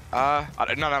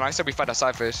 No, I said we fight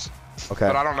outside first. Okay.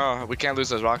 But I don't know. We can't lose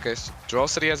those rockets. Joel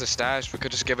said he has a stash. We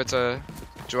could just give it to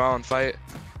Joel and fight.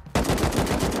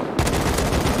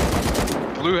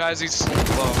 Blue has these.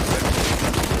 Whoa.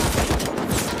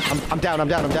 I'm down.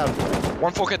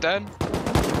 One full kit dead.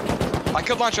 I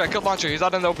killed launcher. He's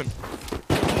out in the open.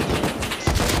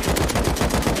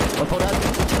 One full dead.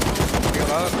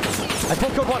 I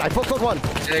full killed one.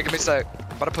 Yeah, give me a sec.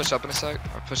 About to push up in a sec.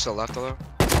 I'll push to the left a little.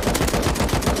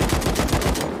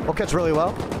 Okay, really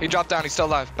well. He dropped down. He's still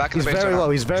alive. Back in the base. He's very low.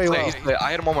 He's lit.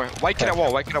 I hit him one more. White kid at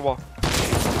wall.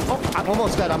 Oh, I'm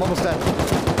almost dead. I'm pushing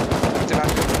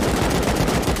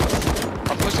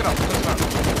up.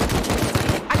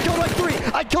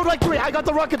 I killed like three. I got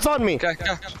the rockets on me. Okay.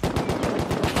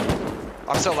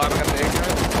 I'm still alive. I got the egg.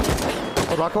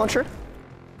 Oh, rocket launcher.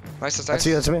 Nice.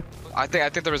 That's me. I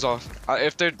think they're resolved.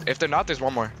 If they're not, there's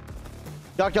one more.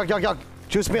 Yuck.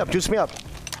 Juice me up.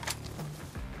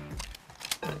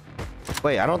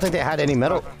 Wait, I don't think they had any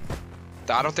metal.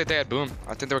 I don't think they had boom.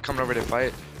 I think they were coming over to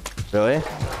fight. Really?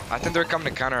 I think they were coming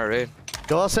to counter our raid.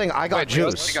 Joel's saying I got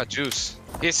juice. He got juice.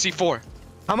 He has C4.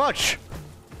 How much?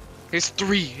 He's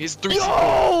three.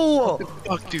 Yo!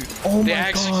 Fuck, dude. Oh they my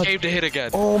actually god. came to hit again.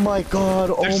 Oh my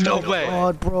god. There's no my way.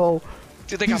 god, bro.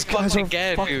 Dude, they got fucked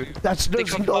again, dude. There's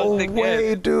no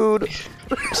way, dude.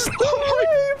 There's no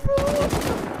way, bro.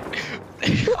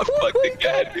 They got fucked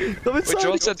again, dude. But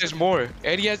Joel said there's more.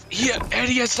 And he has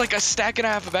like a stack and a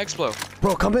half of Explo.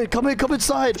 Bro, come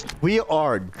inside. We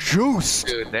are juiced.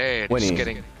 Dude, they're just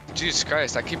getting... Jesus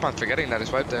Christ, I keep on forgetting that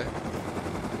it's wiped there.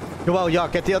 Well,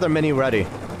 get the other mini ready.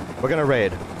 We're gonna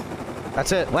raid.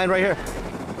 That's it. Land right here.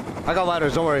 I got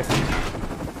ladders, don't worry.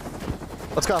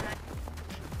 Let's go.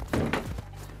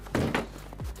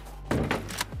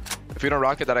 If you don't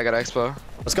rocket that, I got Expo.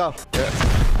 Let's go. Yeah.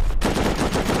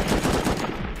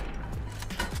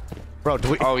 Bro, do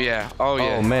we... Oh, yeah.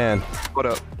 Oh, man. What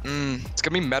up? It's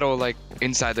gonna be metal, like,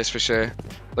 inside this for sure.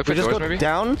 Look for we just doors, go maybe?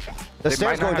 down? The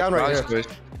stairs going down right here. Doors.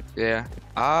 Yeah.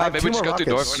 Maybe we just go through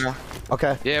doors now.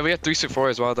 Okay. Yeah, we have 3-4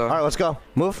 as well, though. All right, let's go.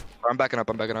 Move. I'm backing up.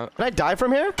 Can I die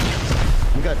from here?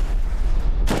 I'm good.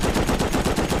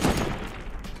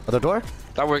 Other door?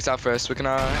 That works out for us. We can,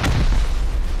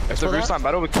 if the roof's not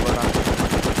metal, we can burn out.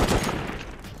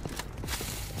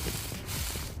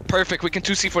 Perfect. We can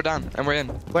 2C4 down, and we're in.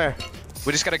 Where?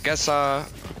 We just gotta guess,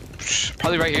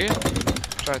 probably right here.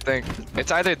 I'm trying to think.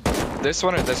 It's either this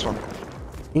one or this one.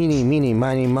 Eeny, meeny,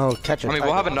 miny, mo, catch it. I mean,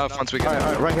 we'll have enough once we get All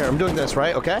right, right here. I'm doing this,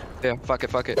 right? Okay? Yeah, fuck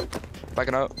it.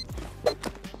 Backing up.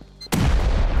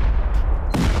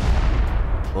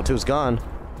 Level 2's gone.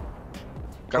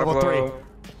 Got Level 3.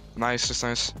 Nice, just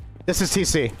nice. This is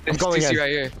TC. I'm It's going TC in. right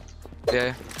here.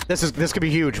 Yeah. This could be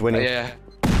huge, Winnie. Yeah.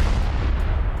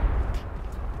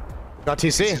 Got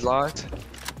TC. He's locked.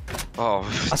 Oh.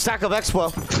 A stack of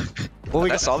Expo. What we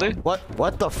That's got? solid?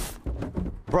 What the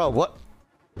Bro, what?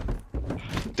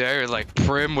 They're like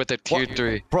prim with a tier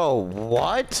 3. Bro,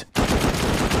 what?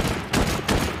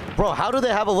 Bro, how do they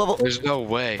have a level? There's no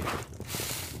way.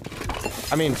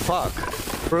 I mean, fuck.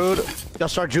 Brood,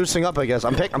 just start juicing up, I guess.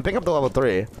 I'm picking up the level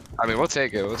 3. I mean, we'll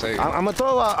take it. I'm gonna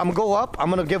throw. I'm gonna go up. I'm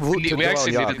gonna give loot to We Joel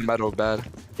actually and needed metal bad.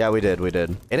 Yeah, we did.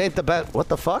 It ain't the best. What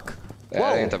the fuck?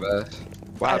 Yeah, it ain't the best.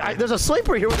 Wow. There's a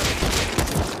sleeper here with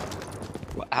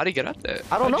How'd he get up there?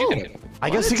 I don't How'd you know. get it? I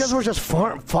guess you guys were just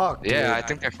fuck. Yeah, dude. I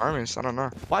think they're farmers. I don't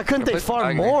know. Why couldn't they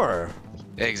farm more?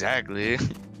 Exactly. I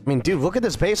mean, dude, look at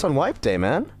this base on wipe day,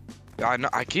 man. I know.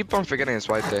 I keep on forgetting it's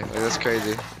white day. Like, that's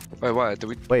crazy. Wait, what? Did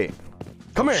we? Wait.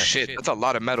 Come here. Shit, that's a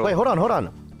lot of metal. Wait, hold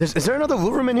on. Is there another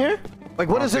loot room in here? Like,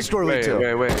 what does this door lead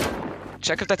to? Wait.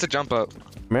 Check if that's a jump up.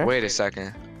 Here? Wait a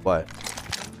second. What?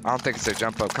 I don't think it's a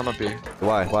jump up. Come up here.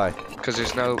 Why? Because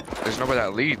there's nowhere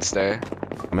that leads there.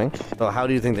 Coming? So how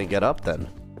do you think they get up then?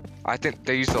 I think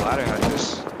they use the ladder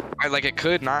hatches. Like it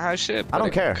could not have shit. I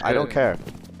don't care. I don't care.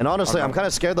 And honestly, I'm kind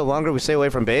of scared the longer we stay away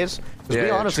from base, because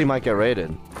we honestly might get raided.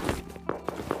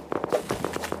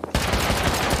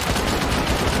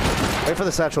 Wait for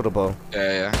the satchel to blow.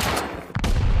 Yeah.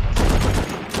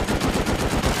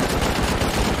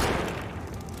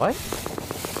 What?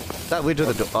 That lead to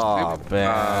the door. Oh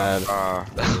man.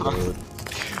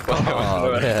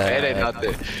 It ain't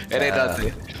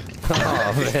nothing.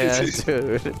 Oh man,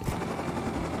 dude.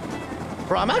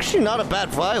 Bro, I'm actually not a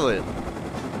bad pilot.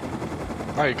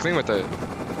 Oh, you're clean with it.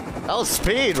 That was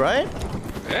speed, right?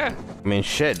 Yeah. I mean,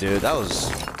 shit, dude. That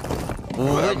was...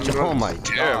 Oh my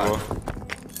terrible.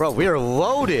 god. Bro, we are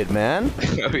loaded, man.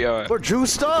 Yeah. We're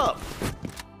juiced up.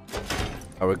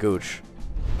 Oh, we're gooch.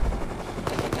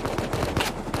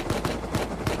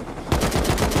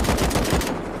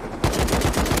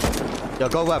 Yo,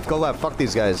 go left. Fuck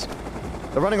these guys.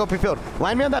 They're running open field.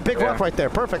 Line me on that big rock right there.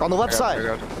 Perfect. On the left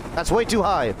side. That's way too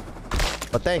high.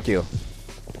 But thank you.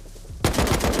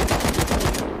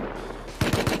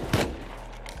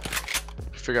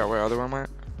 Figure out where other one went.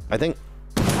 I think...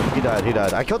 He died. He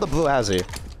died. I killed the blue Hazzy.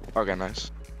 Okay,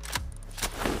 nice.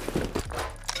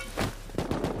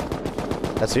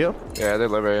 That's you? Yeah, they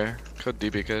live right here. Could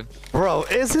DB kid. Bro,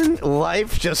 isn't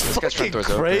life just fucking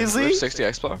crazy? 60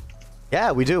 expo.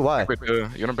 Yeah, we do. Why? Wait, you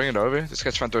wanna bring it over? This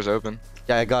guy's front door's open.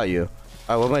 Yeah, I got you.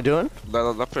 Alright, what am I doing?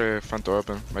 Left your front door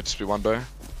open. Might just be one door.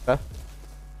 Okay.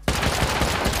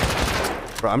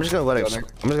 Bro, I'm just gonna let it.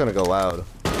 I'm just gonna go loud.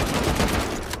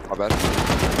 My bad.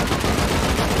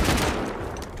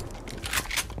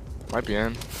 Might be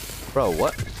in. Bro,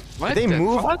 what? What? They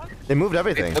moved. Fuck? They moved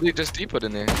everything. They just put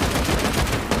in there.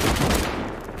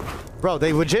 Bro,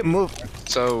 they legit moved.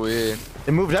 So weird.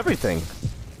 They moved everything.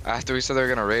 After we said they were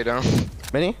gonna raid them.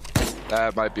 Mini?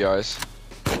 That might be ours.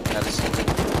 Yeah,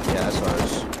 that's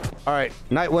ours. All right,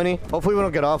 night, Winnie. Hopefully we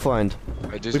don't get offlined.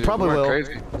 We probably will.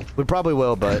 Crazy. We probably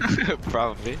will, but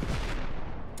Probably.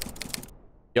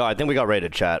 yo, I think we got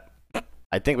raided, chat.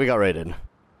 I think we got raided.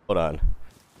 Hold on.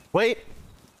 Wait,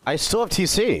 I still have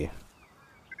TC.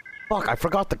 Fuck, I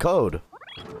forgot the code.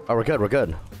 Oh, we're good. We're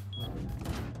good.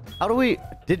 How do we?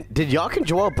 Did Yak and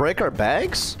Joel break our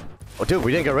bags? Oh, dude,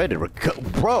 we didn't get raided.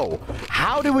 Bro,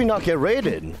 how did we not get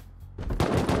raided?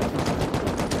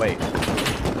 Wait,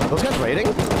 those guys raiding?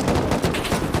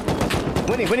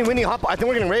 Winnie, hop! I think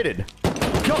we're getting raided.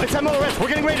 Yo, it's MORS. We're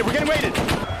getting raided. We're getting raided.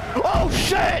 Oh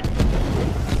shit!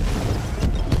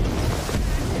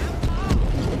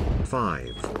 5.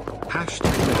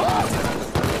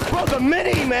 Hashtag. Bro, the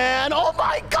mini, man! Oh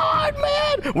my god,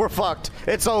 man! We're fucked.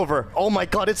 It's over. Oh my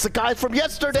god, it's the guys from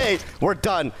yesterday. We're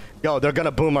done. Yo, they're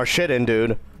gonna boom our shit in,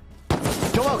 dude.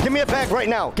 Joel, give me a bag right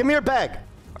now. Give me your bag.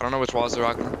 I don't know which walls they're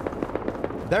rocking.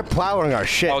 They're plowing our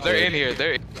shit. Oh, they're dude. in here.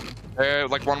 They're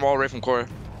like one wall away from core.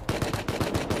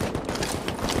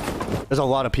 There's a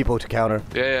lot of people to counter.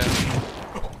 Yeah.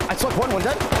 I took one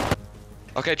dead.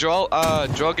 Okay, Joel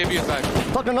gave you his bag.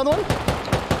 Fuck, another one.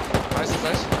 Nice.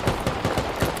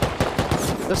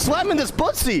 They're slamming this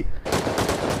pussy.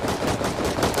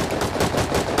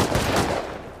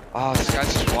 Oh, this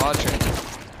guy's just watching.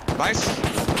 Nice.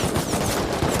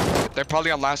 They're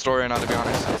probably on last door right now, to be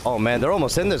honest. Oh man, they're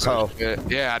almost in this hoe.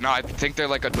 Yeah, no, I think they're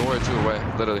like a door or two away,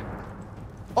 literally.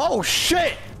 Oh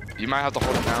shit! You might have to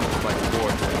hold it down for like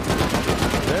 4.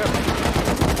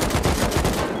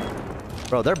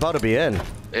 Bro, they're about to be in.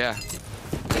 Yeah.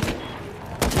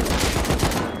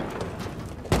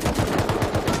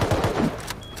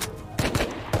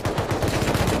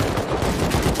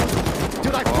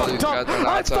 Dude, I fucked up.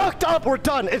 I fucked up. We're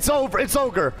done. It's over. It's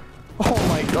ogre. Oh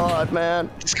my god, man.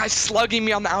 This guy's slugging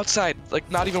me on the outside,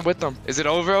 like not even with them. Is it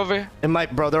over? It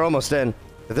might, bro. They're almost in.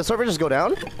 Did this server just go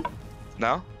down?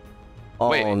 No. Oh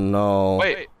Wait. no.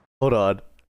 Wait. Hold on.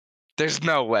 There's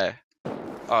no way.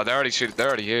 Oh, they're already shooting. They're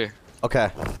already here. Okay.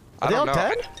 Are they all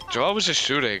dead? Joel was just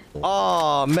shooting.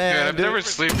 Oh man. Dude, if they were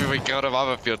sleeping, we killed him. I'm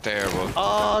gonna feel terrible.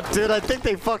 Oh, dude, I think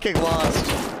they fucking lost.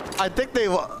 I think they.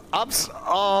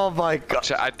 Oh my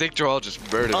god. I think Joel just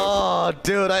murdered him. Oh,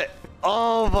 dude,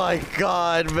 Oh my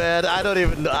god, man. I don't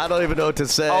even know what to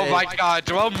say. Oh my god,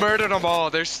 Joel murdered them all.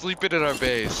 They're sleeping in our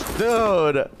base.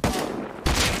 Dude.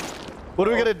 What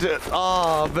are we gonna do?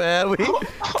 Oh man,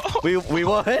 we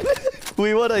won.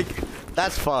 We won like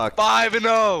that's fucked.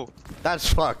 5-0.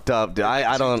 That's fucked up, dude.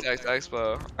 I don't.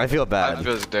 Expo. I feel bad. That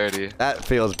feels dirty. That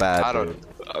feels bad. I don't.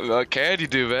 What can you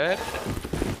do, man?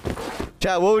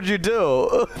 Chat, what would you do?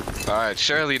 All right,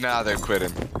 surely now they're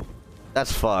quitting.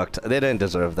 That's fucked. They didn't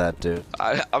deserve that, dude.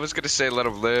 I was gonna say let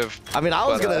them live. I mean, I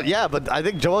was gonna, yeah, but I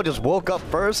think Joel just woke up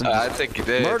first and I think he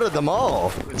did. murdered them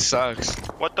all. It sucks.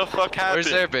 What the fuck happened? Where's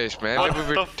their base, man? What Maybe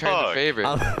we the returned the fuck?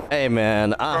 favor. Hey,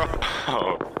 man. Bro,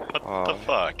 what the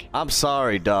fuck? I'm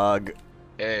sorry, dog.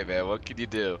 Hey, man, what can you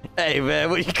do? Hey, man,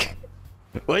 what you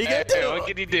gonna do? What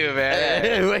can you do, man?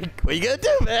 Hey, what you gonna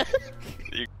do, man?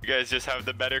 You guys just have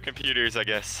the better computers, I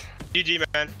guess. GG,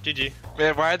 man. GG.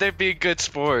 Man, why are they being good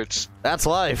sports? That's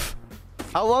life.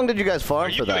 How long did you guys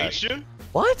farm for that? Soon?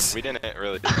 What? We didn't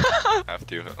really have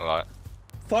to a lot.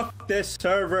 Fuck this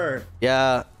server.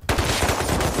 Yeah.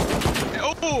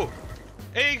 Oh!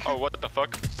 Hey! Oh, what the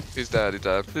fuck? He's dead,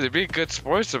 They're being good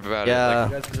sports about Yeah.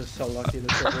 You guys are just so lucky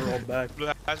the server rolled back.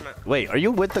 Wait, are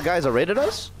you with the guys that raided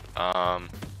us?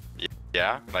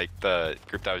 Yeah, like the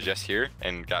group that was just here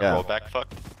and got rolled back. Fuck.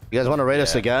 You guys want to raid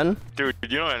us again? Dude,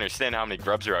 you don't understand how many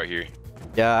grubs are out here.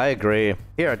 Yeah, I agree.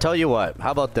 Here, I tell you what.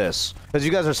 How about this? Because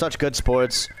you guys are such good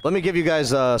sports, let me give you guys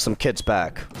some kits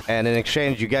back. And in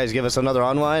exchange, you guys give us another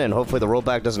online, and hopefully the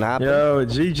rollback doesn't happen. Yo,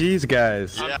 GG's,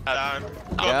 guys. Yeah, down.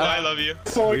 Oh, Yeah? I love you.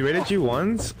 We rated you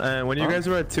once, and when you guys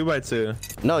were at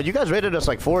 2x2. No, you guys rated us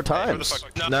like 4 Who the times.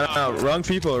 fuck? No, wrong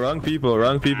people, wrong people,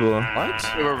 wrong people. What?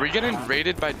 Wait, were we getting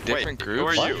raided by different Who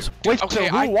are groups? you? Wait, Okay,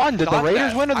 so who won? Did the thought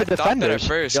Raiders that- win or the I thought that Defenders? at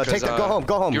first, Yo, take 'cause, the, go home,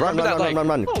 go home. you Run, remember run, that, run,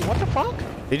 run, Oh, run. what the fuck?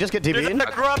 Did you just get There's TV'd?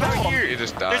 a grub out here. You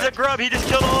just There's a died. grub. He just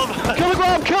killed all of us. Kill the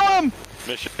Grub, kill him!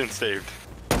 Mission saved.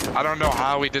 I don't know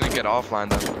how we didn't get offline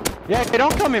though. Yeah, hey,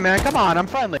 don't kill me, man. Come on, I'm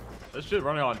friendly. This shit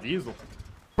running on diesel.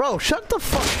 Bro, shut the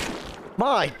fuck.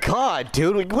 My God,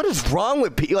 dude, like, what is wrong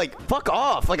with people? Like, fuck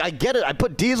off. Like, I get it. I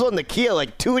put diesel in the Kia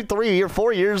like 2, 3, or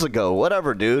 4 years ago.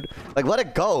 Whatever, dude. Like, let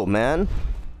it go, man.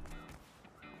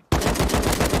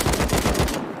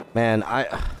 Man, I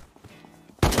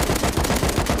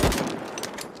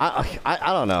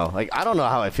don't know. Like, I don't know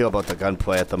how I feel about the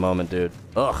gunplay at the moment, dude.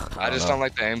 Ugh. I just don't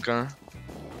like the aim gun.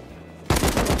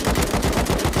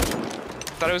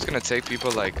 Thought it was gonna take people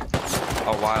like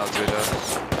a while to do.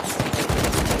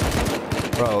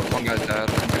 Bro, One guy's dead.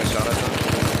 I'm gonna shot at them.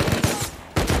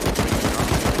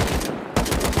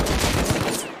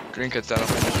 Green kid's dead.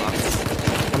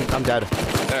 I'm dead.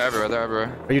 They're everywhere. They're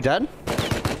everywhere. Are you dead?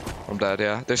 I'm dead.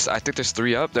 Yeah. I think there's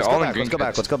 3 up. They're Let's all go in back. green. Let's go back.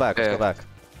 kits. Let's go back. Let's Yeah. go back.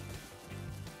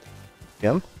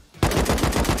 Him?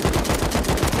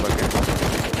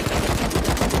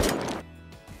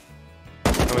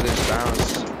 Oh, there's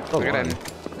bounce. Oh, Look at Lord.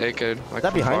 that naked. Like, Is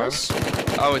that behind far. us?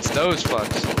 Oh, it's those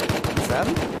fucks. Is that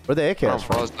him? Where the AK Oh, is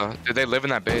from? froze though. Dude, they live in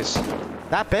that base.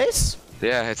 That base?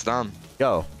 Yeah, it's them.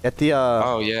 Yo, get the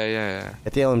Oh yeah.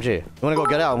 get the LMG. You wanna go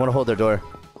get out? I wanna hold their door.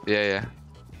 Yeah.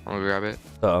 I'm gonna grab it.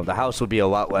 So the house would be a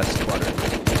lot less cluttered.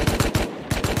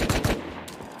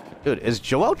 Dude, is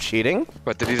Joel cheating?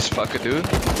 But did he just fuck a dude?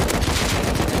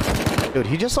 Dude,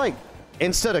 he just like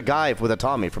insted a guy with a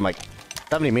Tommy from like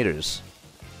 70 meters.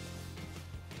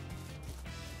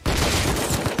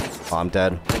 Oh, I'm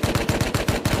dead.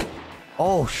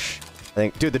 Oh, I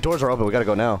think, dude, the doors are open. We gotta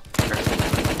go now.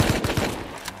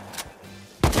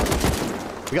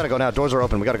 We gotta go now. Doors are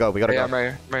open. We gotta go. We gotta Yeah, go. I'm right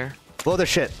here. I'm right here. Blow their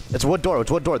shit. It's wood door. It's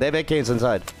wood door. They have AKs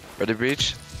inside. Ready to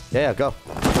breach? Yeah, go.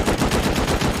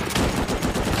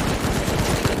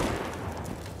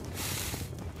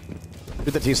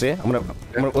 Do the TC. I'm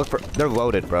gonna look for. They're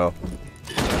loaded, bro.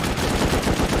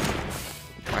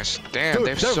 Nice. Damn, Dude, they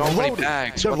have they're so many loaded.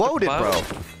 bags. They're What the loaded, fuck?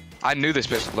 bro. I knew this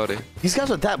bitch was loaded. These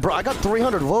guys are that, bro. I got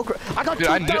 300 Volker. I got Dude,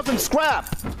 I knew- 2,000 scrap.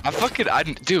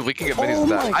 Dude, we can get minis Oh of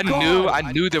that. my I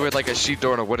knew they were like a sheet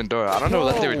door and a wooden door. I don't know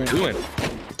what they were Bro. doing.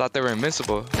 Thought they were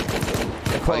invincible.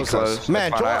 Close.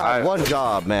 Man, That's Joel fine. had one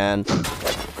job, man.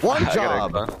 One I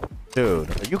gotta job. go.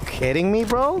 Dude, are you kidding me,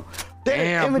 bro? They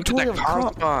had Damn, look at inventory that of comms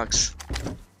crop. box.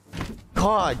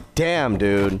 God damn,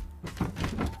 dude.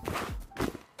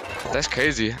 That's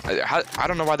crazy. I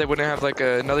don't know why they wouldn't have like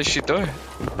another sheet door.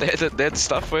 They had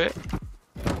stuff for it.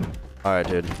 All right,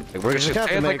 dude. Like, we're just They gonna have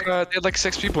to had, make. they had like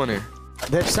 6 people in here.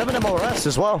 They have 7 MORS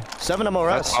as well. 7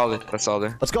 MORS. That's solid. That's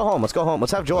solid. Let's go home. Let's go home.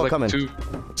 Let's have Joel Like come in. 2.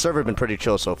 Server been pretty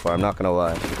chill so far. I'm not gonna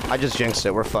lie. I just jinxed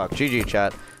it. We're fucked. GG,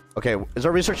 chat. Okay, is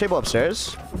our research table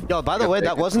upstairs? Yo, by the way,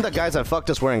 that wasn't the guys that fucked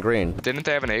us wearing green. Didn't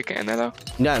they have an AK in there though?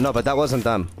 Yeah, no, but that wasn't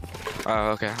them. Oh,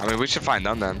 okay. I mean, we should find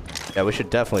them then. Yeah, we should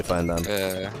definitely find them.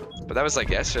 Yeah. But that was like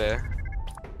yesterday.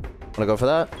 Wanna go for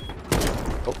that?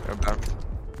 I'm down.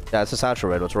 Yeah, it's a satchel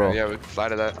raid. Let's roll. Yeah, we fly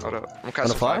to that. Hold up. I'm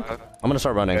Wanna fly? I'm gonna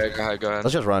start running. Yeah, go ahead, go ahead.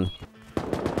 Let's just run.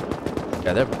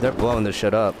 Yeah, they're blowing this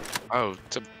shit up. Oh,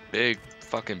 it's a big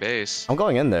fucking base. I'm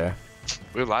going in there.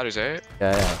 We have ladders, right?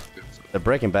 Yeah. They're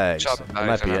breaking bags. Chop I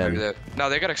might be in. that. No,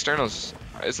 they got externals.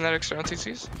 Isn't that external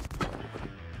TCs?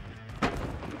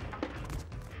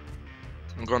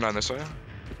 I'm going down this way.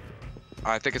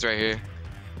 I think it's right here.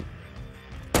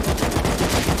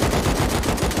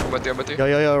 I'm with you.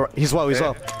 Yo. He's low. He's Yeah.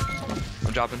 low.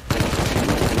 I'm dropping.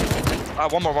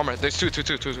 One more. There's two.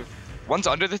 One's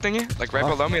under the thingy, like right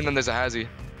below me, and then there's a Hazzy.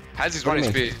 Hazzy's What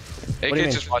 1 do you HP. What do you mean?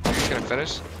 AK's just watching. He's gonna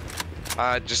finish.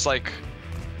 Just like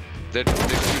there's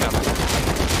 2 down there.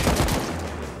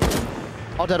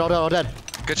 All dead.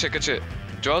 Good shit.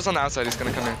 Joel's on the outside. He's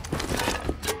gonna come in.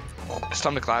 It's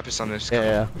time to clap or something. Just come.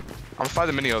 Yeah. I'm gonna fly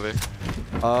the mini over.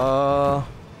 I'm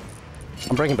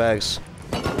breaking bags.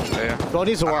 Yeah. Joel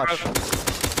needs to watch.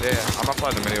 Yeah, I'm gonna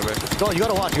fly the mini over. Joel, you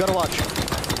gotta watch.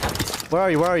 Where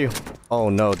are you? Oh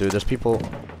no, dude. There's people.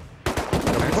 People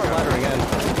are laddering in.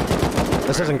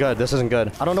 This isn't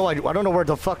good. I don't know where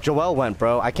the fuck Joel went,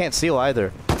 bro. I can't seal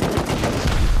either.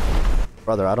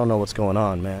 Brother, I don't know what's going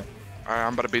on, man. Alright,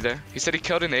 I'm about to be there. He said he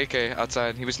killed an AK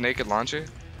outside. He was naked launcher.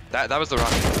 That was the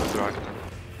rocket. That was the rocket.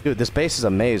 Dude, this base is a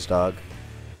maze, dog.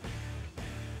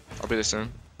 I'll be there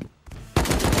soon.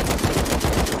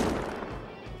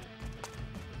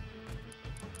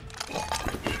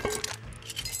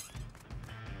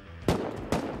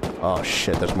 Oh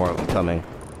shit, there's more of them coming.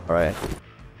 Alright.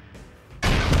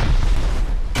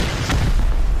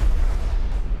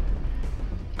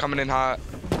 Coming in hot.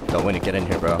 Don't win to get in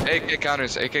here, bro. AK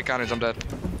counters, I'm dead.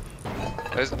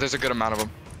 There's a good amount of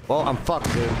them. Well, I'm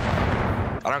fucked, dude.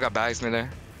 I don't got bags near there.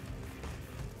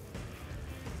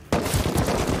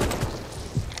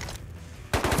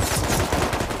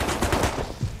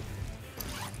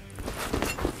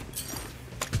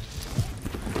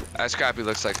 That Scrappy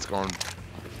looks like it's going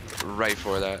right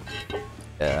for that.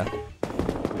 Yeah.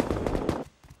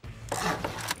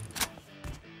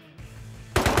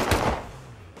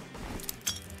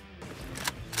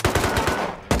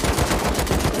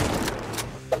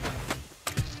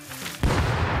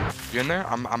 You in there?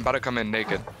 I'm about to come in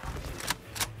naked.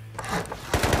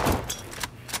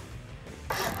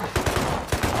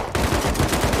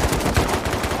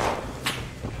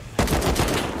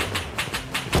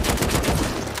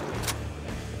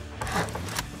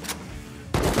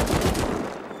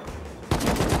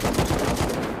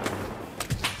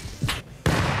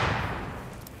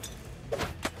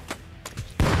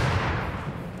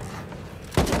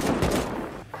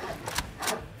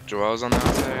 Joel's on the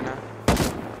outside right now.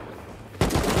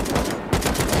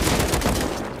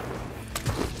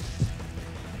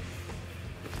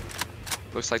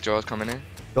 Looks like Joel's coming in.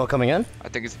 Joel coming in? I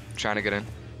think he's trying to get in.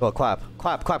 Joel, clap.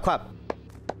 Clap, clap, clap.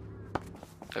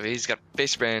 I mean, he's got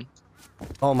face brain.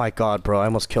 Oh my god, bro. I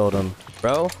almost killed him.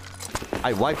 Bro,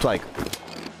 I wiped like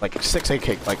 6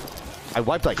 AK. Like, I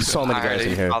wiped like so many guys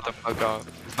in here. About the fuck off.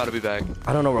 He's about to be back.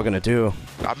 I don't know what we're gonna do.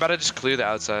 I'm about to just clear the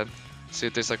outside. See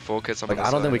if there's like full kits on Like, the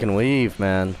I don't think we can leave,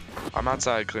 man. I'm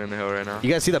outside clearing the hill right now. You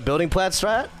guys see the building plat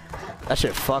strat? That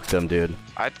shit fucked them, dude.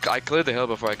 I cleared the hill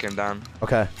before I came down.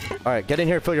 Okay. Alright, get in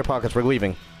here, fill your pockets. We're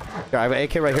leaving. Here, I have an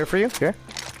AK right here for you. Here.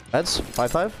 That's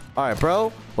 5.5. Alright,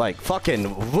 bro. Like,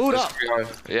 fucking woot up.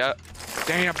 Yeah.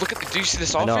 Damn, look at the. Do you see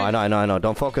this all? I know.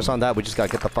 Don't focus on that. We just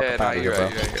gotta get the fuck up out of here, bro.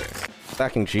 Right.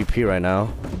 Backing GP right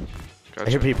now. Gotcha.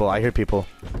 I hear people.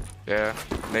 Yeah,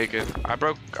 naked. I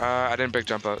didn't break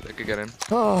jump out. They could get in.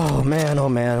 Oh man.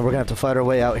 We're gonna have to fight our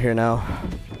way out here now.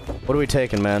 What are we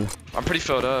taking, man? I'm pretty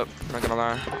filled up. I'm not gonna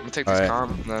lie. I'm gonna take this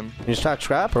comp and then. You just talk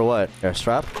scrap or what? Yeah,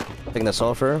 strap. Taking the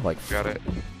sulfur. Like. Got it.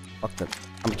 Fuck that.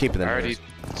 I'm keeping it. I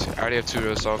already have 2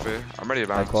 real sulfur. I'm ready to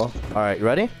bounce. Cool. All right, you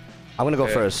ready? I'm gonna go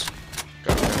first.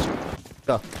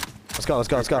 Go. Let's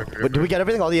go. Did we get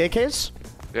everything? All the AKs?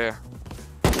 Yeah.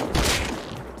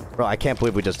 Bro, I can't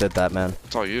believe we just did that, man.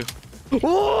 It's all you.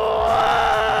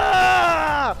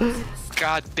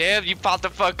 God damn, you popped the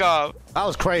fuck up. That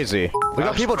was crazy. We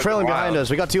got people trailing behind us.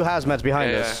 We got 2 hazmats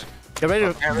behind us. Get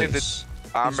ready to...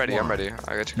 I'm ready.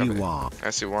 I got you covered. I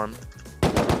see one.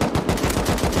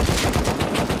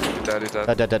 He's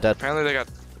dead. Dead. Apparently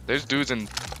there's dudes in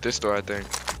this door, I think.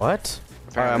 What?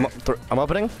 Alright, I'm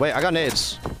opening. Wait, I got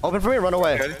nades. Open for me, run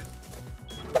away. Okay.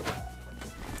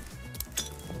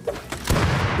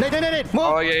 Nade, move!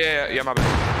 Oh, yeah, my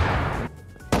bad.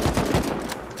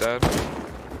 Dead.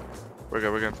 We're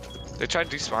good. They tried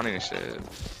despawning and shit.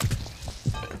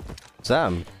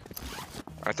 Sam.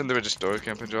 I think they were just door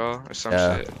camping, Joel, or some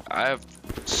shit. I have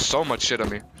so much shit on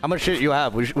me. How much shit you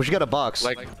have? We should get a box.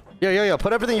 Like, yo,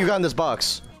 put everything you got in this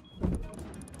box.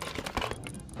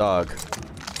 Dog.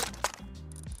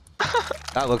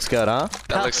 That looks good, huh?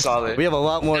 That looks solid. We have a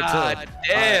lot more God too.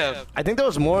 damn. I think there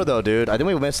was more though, dude. I think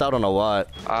we missed out on a lot.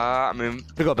 I mean, We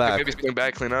should go back. maybe swing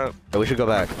back, clean up. Yeah, we should go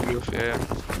back. Yeah.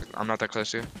 I'm not that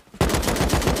close to you.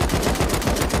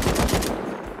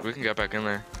 We can get back in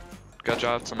there. Got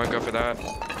dropped. I might go for that.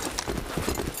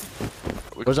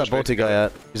 Where's that bolty guy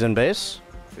at? He's in base?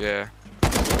 Yeah. I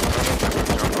don't know if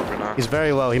I'm jump up or not. He's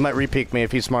very low. He might re-peek me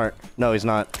if he's smart. No, he's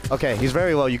not. Okay, he's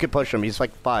very low. You could push him. He's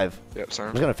like 5. Yep, sir.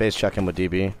 I'm just gonna face check him with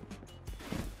DB.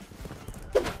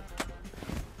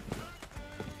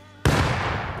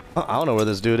 I don't know where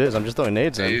this dude is. I'm just throwing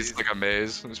nades in. He's like a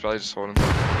maze. He's probably just holding.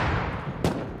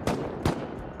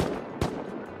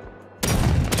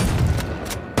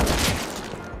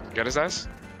 Get his ass?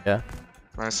 Yeah.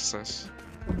 Nice.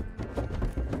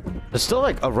 There's still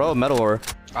like a row of metal ore.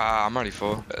 I'm already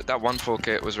full. That one full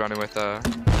kit was running with Oh,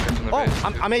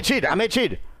 I'm HE'd. I'm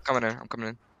HE'd. I'm coming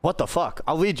in. What the fuck?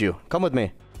 I'll lead you. Come with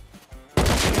me.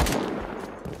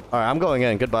 Alright, I'm going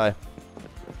in. Goodbye.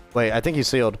 Wait, I think he's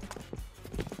sealed.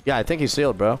 Yeah, I think he's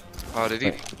sealed, bro. Oh, did he?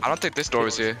 I don't think this door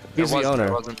was here. He's the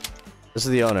owner. This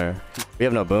is the owner. We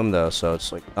have no boom though, so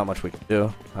it's like not much we can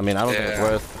do. I mean, I don't think it's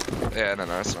worth. Yeah,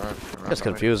 no, it's not. It's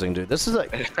confusing, dude. This is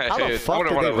like, how the Dude, fuck I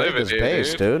did wouldn't they wanna raid live this in base,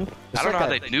 here, dude? I don't know how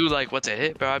they knew like what to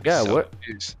hit, bro. I'd be Yeah, so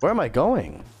confused. where am I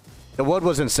going? The wood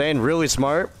was insane, really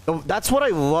smart. That's what I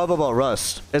love about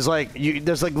Rust. Is like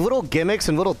there's like little gimmicks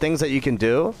and little things that you can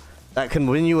do that can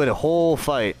win you in a whole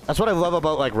fight. That's what I love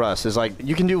about like Rust. Is like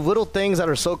you can do little things that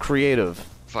are so creative.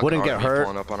 Fucking Wouldn't get army hurt.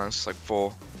 pulling up on us like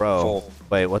full. Bro, Full.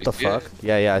 wait, what the Yeah. fuck?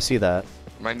 Yeah, I see that.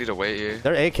 Might need to wait here.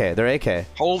 They're AK. They're AK.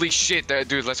 Holy shit,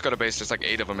 dude! Let's go to base. There's like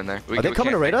 8 of them in there. Are they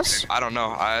coming to raid us? I don't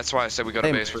know. That's why I said we go to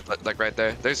Hey. base. Like right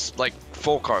there. There's like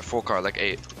full car, like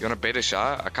 8. You wanna bait a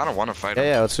shot? I kind of want to fight Yeah,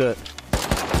 them. yeah, let's do it.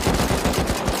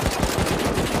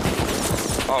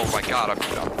 Oh my god, I'm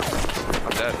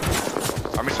dead.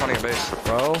 I'm respawning in base.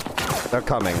 Bro, they're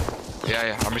coming.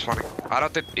 Yeah, I'm respawning. I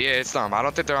don't think. Yeah, it's them. I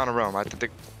don't think they're on a roam. I think they're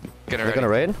getting They're ready. gonna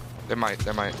raid? They might.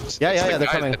 Yeah, It's yeah, the they're guys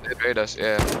coming. that did raid us.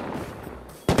 Yeah.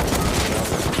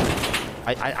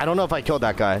 I don't know if I killed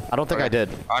that guy. I don't think I did.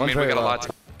 I One's mean, we very got a low. lot.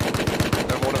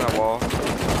 They're holding that wall.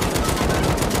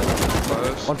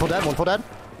 Close. One full dead, one full dead.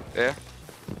 Yeah.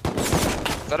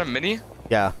 Is that a mini?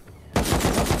 Yeah. Bro,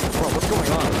 what's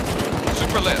going on?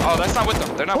 Super lit. Oh, that's not with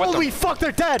them. They're not with Holy them. fuck,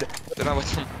 they're dead! They're not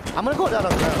with them. I'm gonna go down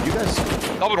on the ground. You guys...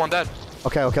 Doubled one dead.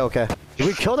 Okay. Did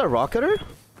we kill that rocketer?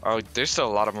 Oh, there's still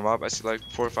a lot of them up. I see like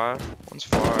 4 or 5. One's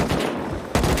far.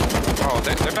 Oh,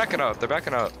 they're backing up. They're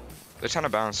backing up. They're trying to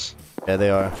bounce. Yeah, they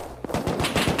are.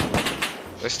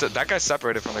 They're still, that guy's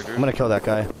separated from the group. I'm gonna kill that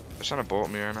guy. They're trying to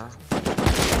bolt me right now.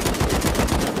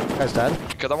 Guy's dead?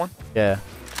 You kill that one? Yeah.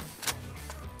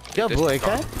 You have blue AK?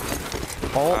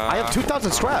 Oh, I have Uh,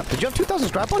 2,000 scrap. Did you have 2,000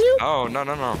 scrap on you? Oh,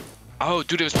 no. Oh,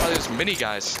 dude, it was probably those mini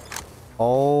guys.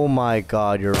 Oh my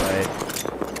god, you're right.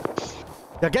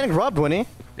 They're getting robbed, Winnie.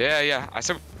 Yeah. I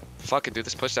said, fuck it, dude.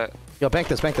 Let's push that. Yo, bank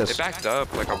this. They backed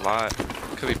up like a lot.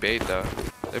 Could be bait though.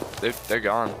 They're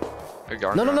gone. They're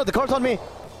gone. No, the car's on me.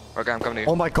 Okay, I'm coming to you.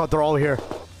 Oh my god, they're all here.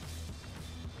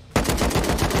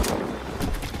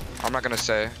 I'm not gonna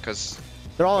say, cause.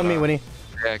 They're all on me, Winnie.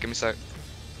 Yeah, give me a sec.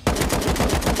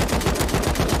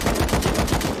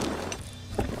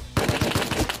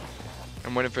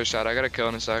 I'm waiting for a shot. I gotta kill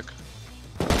in a sec.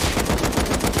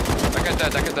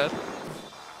 That guy's dead.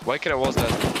 White kid at wall's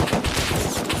dead.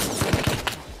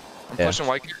 I'm pushing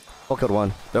white kid. Full killed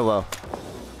one. They're low.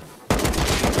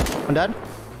 One dead?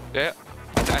 Yeah.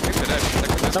 I think they're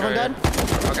dead. Someone dead?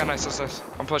 Okay, nice.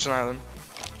 I'm pushing island.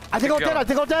 I think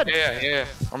I'm dead. Yeah.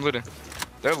 I'm looting.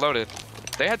 They're loaded.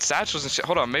 They had satchels and shit.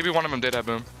 Hold on, maybe one of them did have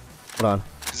boom. Hold on.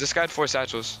 Cause this guy had 4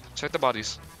 satchels. Check the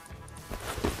bodies.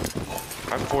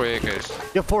 I have 4 AKs.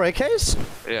 You have 4 AKs?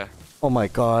 Yeah. Oh my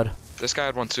god. This guy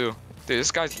had 1 too. Dude,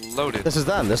 this guy's loaded. This is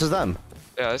them.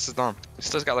 Yeah, this is dumb. He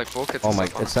still's got like full kits. Oh and my,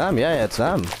 stuff on it's them. Yeah, it's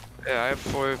them. him. Yeah, I have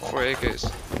 4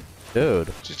 AKs. Dude.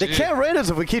 GG. They can't raid us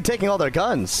if we keep taking all their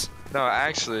guns. No,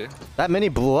 actually. That mini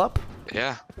blew up?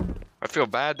 Yeah. I feel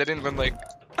bad. They didn't even like.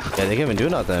 Yeah, they didn't even do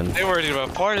nothing. They weren't even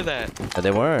a part of that. Yeah,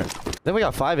 they weren't. Then we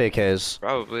got 5 AKs.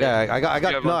 Probably. Yeah,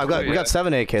 we got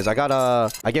 7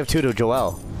 AKs. I gave 2 to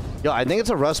Joel. Yo, I think it's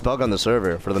a Rust bug on the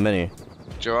server for the mini.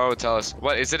 Joel would tell us.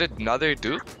 What, is it another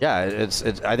dude? Yeah, it's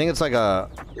I think it's like a...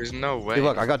 There's no way. Hey,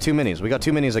 look, I got 2 minis. We got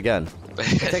 2 minis again.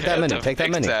 Take that mini. Take that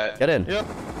mini. Get in. Yep.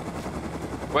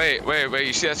 Wait.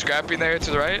 You see that scrappy there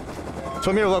to the right?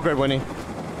 Swim here, low grade, Winnie.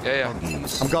 Yeah.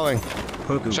 I'm going.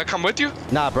 Should I come with you?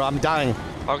 Nah, bro, I'm dying.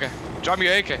 Okay. Drop me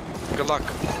your AK. Good luck.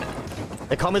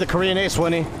 They call me the Korean Ace,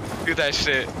 Winnie. Do that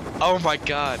shit. Oh my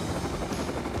god.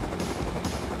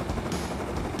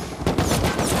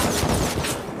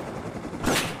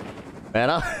 Man,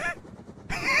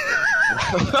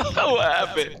 What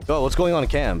happened? Go, what's going on in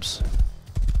camps?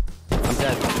 I'm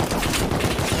dead.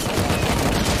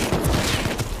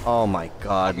 Oh my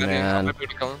god, man. You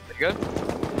good?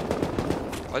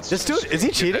 Let's This dude, is he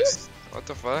do cheating? this. What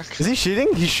the fuck? Is he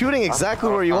cheating? He's shooting exactly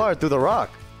where you are through the rock.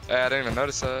 Yeah, I didn't even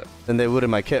notice that. Then they looted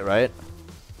my kit, right?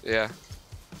 Yeah.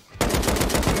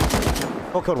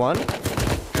 Full code 1. Yeah.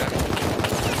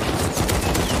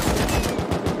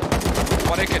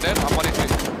 1 AK dead. I'm 1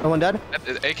 AP. No one dead?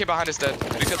 AK behind is dead.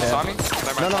 Did you kill the Yeah. Tommy?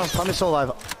 No, Tommy's still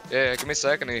alive. Yeah, give me a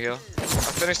second to heal.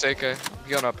 I finished AK. I'm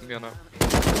healing up.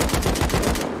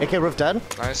 AK roof dead?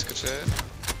 Nice, good shit.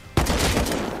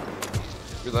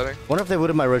 Reloading. Wonder if they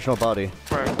looted my original body.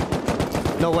 Where?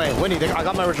 No way, Winnie, I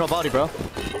got my original body, bro.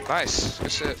 Nice,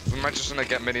 good shit. We might just gonna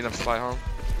get mini and fly home.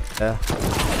 Yeah.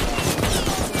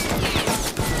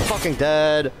 Fucking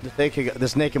dead.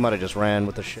 This naked might have just ran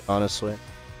with the shit, honestly.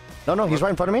 No, he's right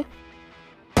in front of me.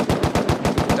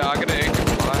 Yeah, I got an AK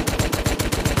fly.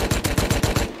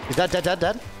 He's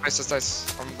dead.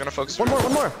 Nice. I'm gonna focus. One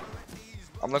more.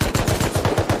 I'm looking.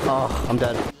 Oh, I'm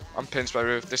dead. I'm pinched by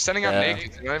roof. They're sending out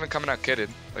naked. They're not even coming out kitted.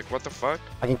 Like, what the fuck?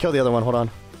 I can kill the other one. Hold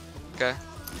on. Okay.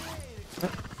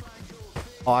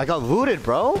 Oh, I got looted,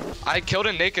 bro. I killed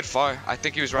a naked far. I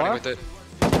think he was running with it.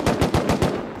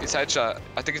 He's headshot.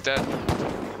 I think he's dead.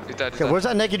 He's dead. Okay, where's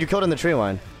that naked you killed in the tree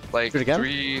line? Like, Shoot again?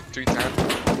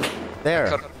 310.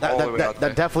 There.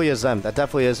 That definitely is them. That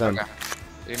definitely is them. Okay.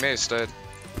 He may have stood.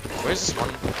 Where's this one?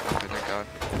 Oh, thank God.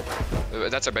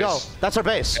 That's our base. Yo, that's our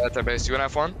base. Yeah, that's our base. You wanna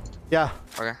have one? Yeah.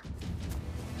 Okay.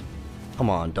 Come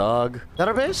on, dog. Is that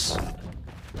our base?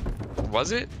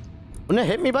 Was it? Wouldn't it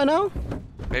hit me by now?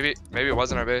 Maybe it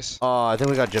wasn't our base. Oh, I think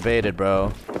we got jebaited,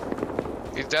 bro.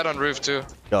 He's dead on roof too.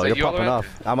 Yo, you're popping off.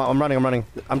 I'm running.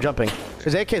 I'm jumping.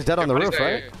 His AK's dead on the roof,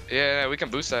 right? Yeah, we can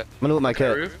boost that. I'm gonna loot my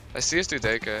kit. I see us do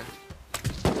the AK.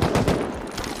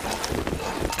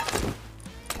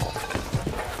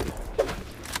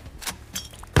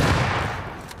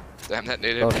 Damn, that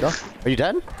native. Oh, let's go. Are you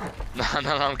dead? No,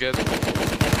 I'm good.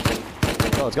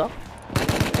 Oh, let's go.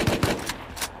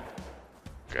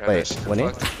 Okay, Wait, winning?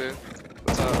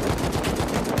 What's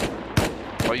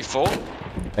up? Are you full?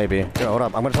 Maybe. Here, hold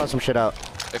up. I'm gonna try some shit out.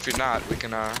 If you're not, we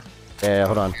can Yeah,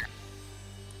 hold on.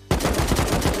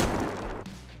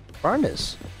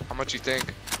 Furnace. How much you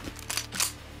think?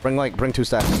 Bring 2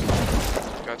 stacks.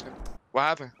 Gotcha. What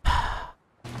happened?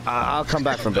 I'll come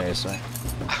back from base. Right?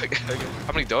 Okay.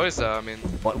 How many doors though? I mean.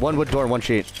 One wood door, 1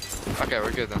 sheet. Okay,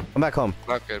 we're good then. I'm back home.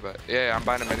 Not good, but yeah, I'm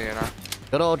buying a mini now.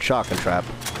 Good old shock and trap.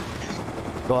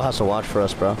 Girl has to watch for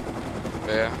us, bro.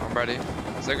 Yeah, I'm ready.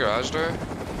 Is that garage door?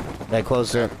 They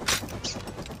closed it.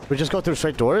 We just go through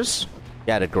straight doors?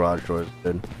 Yeah, the garage doors,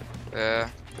 dude. Yeah.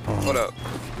 Hold up.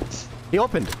 He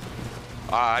opened.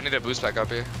 I need a boost back up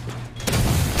here.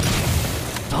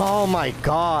 Oh my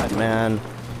god, man.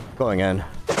 Going in.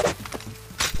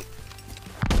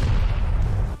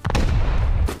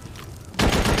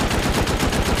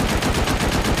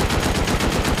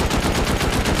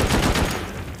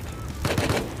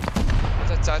 What's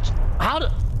that touch?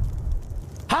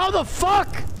 How the fuck?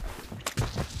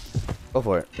 Go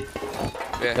for it.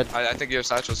 Yeah, I think you have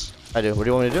satchels. I do. What do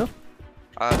you want me to do?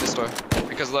 This door.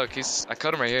 Because look, I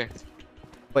cut him right here.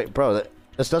 Wait, bro,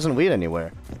 this doesn't lead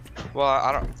anywhere. Well,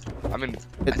 I think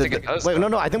it does. Wait,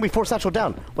 no, I think we forced satchel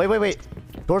down. Wait.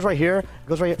 Door's right here. It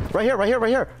goes right here. Right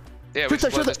here. Yeah, we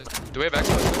split it. Do we have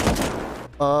exploits?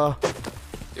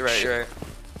 You're right.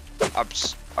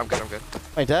 I'm good. Am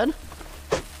I dead?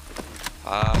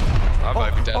 I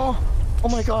might be dead. Oh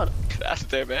my god. Get out of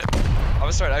there, man. I'm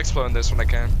gonna start exploding this when I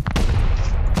can.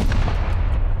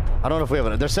 I don't know if we have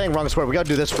it. They're saying wrong square. We gotta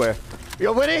do this square.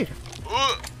 Yo, Winnie!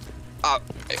 I'm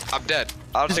dead.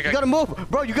 I don't think you gotta move,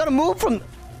 bro. You gotta move from.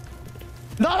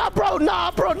 Nah, bro. You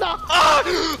got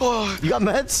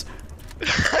meds?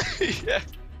 Yeah.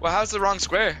 Well, how's the wrong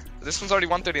square? This one's already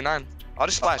 139. I'll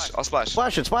just splash. I'll splash.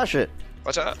 Splash it.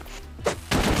 Watch out.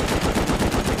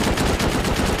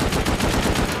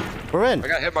 We're in. I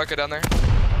got hit marker down there.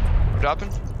 I'm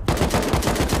dropping.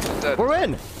 Dead. We're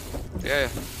in. Yeah.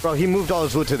 Bro, he moved all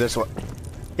his loot to this one.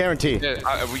 Guarantee.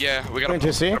 Yeah, we got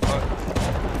to see.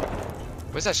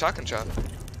 Where's that shotgun shot?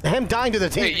 Him dying to the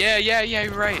team. Hey, yeah,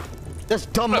 you're right. This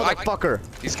dumb motherfucker.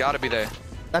 He's gotta be there.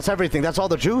 That's everything. That's all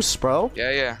the juice, bro.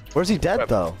 Yeah. Where's he dead,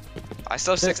 though? I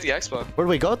still have 60 expo. Where do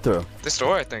we go through? This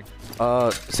door, I think.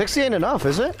 60 ain't enough,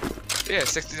 is it? Yeah,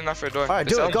 60 is enough for a door. All right,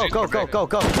 do it. Go.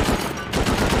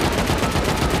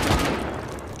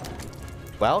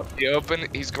 Well,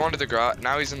 He's going to the garage.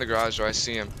 Now he's in the garage door. I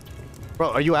see him.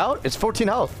 Bro, are you out? It's 14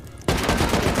 health.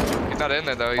 He's not in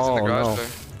there though. He's in the garage door.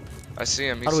 I see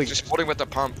him. He's just holding with the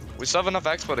pump. We still have enough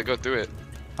expo to go through it.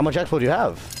 How much expo do you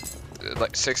have?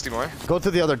 Like 60 more. Go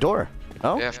through the other door.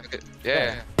 No? Yeah.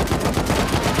 Yeah.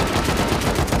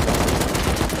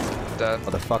 Dead.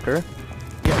 Motherfucker.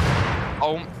 Yeah.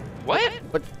 Oh, what?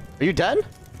 But are you dead?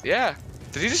 Yeah.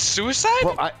 Did he just suicide?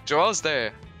 Bro, Joel's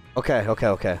there. Okay. He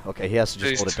has to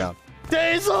just hold it down.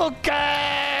 Diesel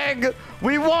Gang!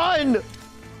 We won!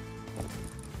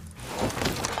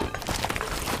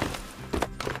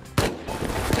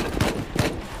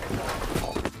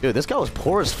 Dude, this guy was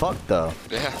poor as fuck, though.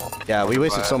 Yeah. Yeah, we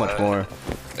wasted so much more.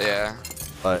 Yeah.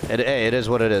 But hey, it is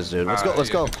what it is, dude. Let's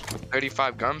go.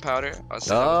 35 gunpowder.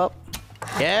 Up.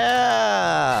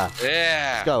 Yeah.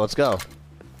 Yeah. Let's go.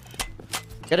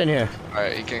 Get in here. All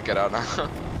right, he can't get out now.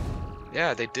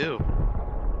 Yeah, they do.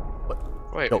 What?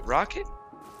 Wait, Nope. rocket?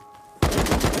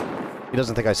 He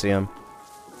doesn't think I see him.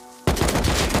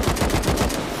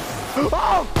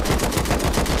 Oh!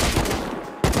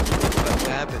 What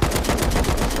happened?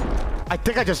 I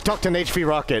think I just ducked an HP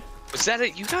rocket. Was that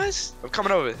it, you guys? I'm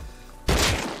coming over.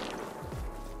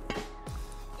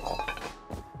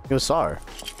 He was SAR.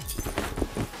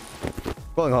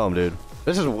 Going home, dude.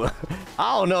 This is.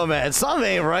 I don't know, man. Something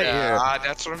ain't right here.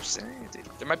 That's what I'm saying, dude.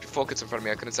 There might be full kits in front of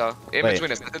me. I couldn't tell. In Wait.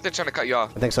 between us. I think they're trying to cut you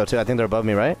off. I think so too. I think they're above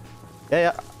me, right?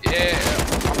 Yeah. Yeah.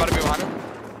 I'm about to be behind him.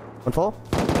 One full.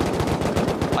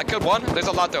 I killed one. There's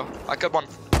a lot though. I killed one.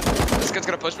 This kid's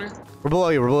gonna push me. We're below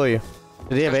you. We're below you.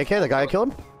 Did he have AK? The guy I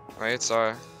killed? Right.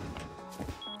 Sorry.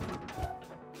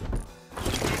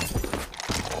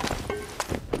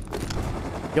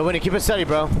 Yo, Winnie, keep it steady,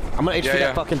 bro. I'm gonna HP Yeah.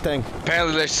 that fucking thing.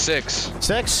 Apparently there's 6.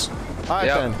 6? All right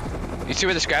Yep. then. You see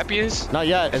where the scrappy is? Not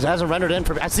yet. It hasn't rendered in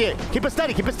for me. I see it. Keep it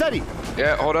steady. Keep it steady.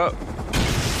 Yeah. Hold up.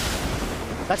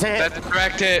 That's a hit. That's a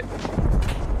correct hit.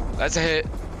 That's a hit.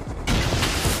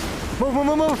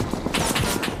 Move.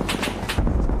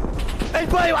 Hey,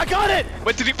 buddy, I got it.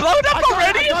 Wait, did he blow it up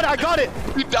already? I got it.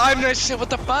 You died in that shit. What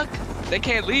the fuck? They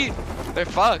can't leave. They're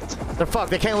fucked. They're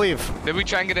fucked. They can't leave. Did we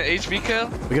try and get an HV kill?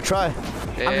 We could try.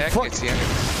 Yeah, I can't fucked. see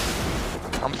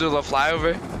anything. I'm gonna do a little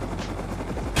flyover.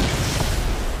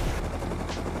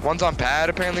 One's on pad,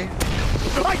 apparently.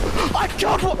 I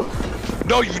killed one.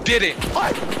 No, you didn't.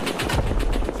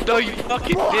 No, you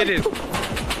fucking didn't.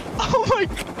 Oh my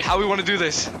god. How we want to do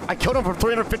this? I killed him from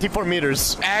 354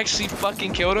 meters. I actually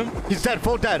fucking killed him? He's dead.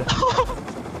 Full dead.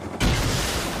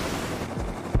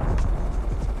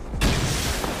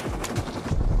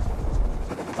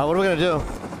 What are we gonna do?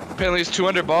 Apparently it's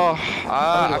 200 ball.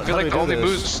 I feel like the only this?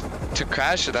 moves to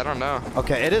crash it. I don't know.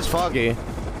 Okay, it is foggy.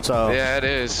 So. Yeah, it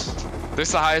is. This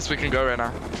is the highest we can go right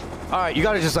now. All right, you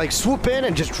gotta just like swoop in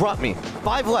and just drop me.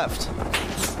 5 left.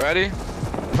 Ready?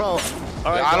 Bro. All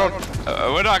right. I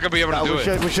don't. We're not gonna be able to do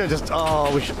it. We should just.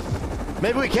 Oh, we should.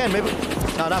 Maybe we can. Maybe.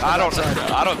 No, not. I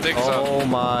don't think so. Oh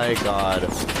my god.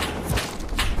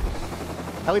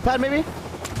 Helipad maybe?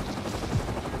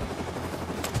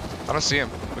 I don't see him.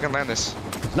 We can land this.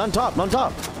 None top. None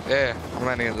top. Yeah, I'm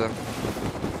landing it then.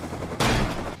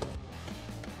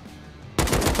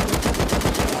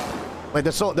 Wait,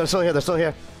 they're still here. They're still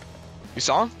here. You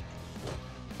saw him?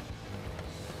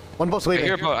 One boat's I leaving.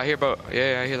 hear a boat. I hear a boat.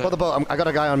 Yeah, I hear Pull that. the boat. I got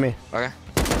a guy on me. Okay.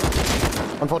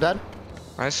 One full dead.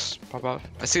 Nice. Pop out.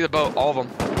 I see the boat. All of them.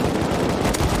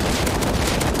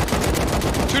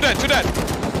 2 dead. 2 dead.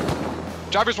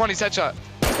 Driver's 1. He's headshot.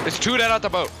 There's 2 dead out the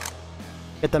boat.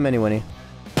 Get the mini, Winnie.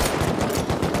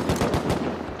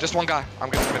 Just 1 guy.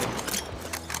 I'm getting mini.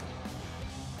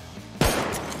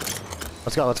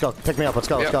 Let's go. Let's go. Pick me up. Let's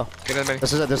go. Yep. Let's go. Get in the mini.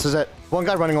 This is it. This is it. One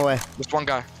guy running away. Just 1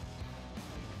 guy.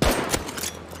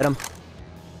 Hit him.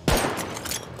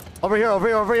 Over here. Over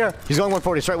here. Over here. He's going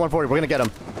 140. Straight 140. We're gonna get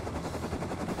him.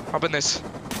 Hop in this.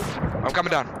 I'm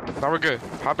coming down. Now we're good.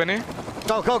 Hop in here.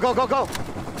 Go. Go. Go. Go. Go.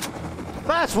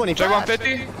 Fast, Winnie. J Fast.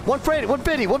 150. 150.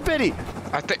 150.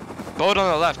 150. I think boat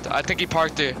on the left. I think he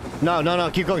parked there. No. No. No.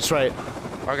 Keep going straight.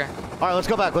 Okay. All right. Let's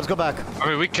go back. Let's go back. I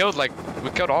mean, we killed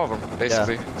all of them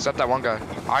basically, except that 1 guy.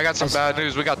 I got some bad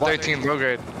news. We got 13 low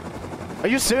grade. Are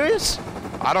you serious?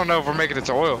 I don't know if we're making it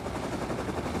to oil.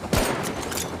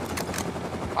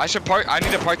 I should park. I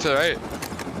need to park to the right.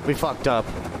 We fucked up.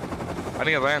 I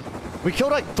need to land. We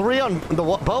killed like 3 on the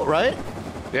boat, right?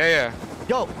 Yeah.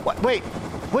 Yo, wait,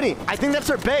 Winnie, I think that's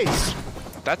their base.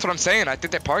 That's what I'm saying. I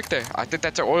think they parked there. I think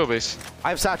that's their oil base. I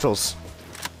have satchels.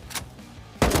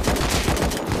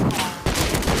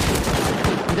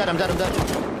 I'm dead.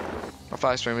 My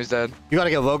flash stream is dead. You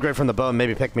gotta get low grade from the boat and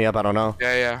maybe pick me up. I don't know.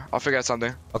 Yeah. I'll figure out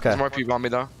something. Okay. There's more people on me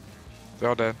though. They're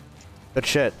all dead. Good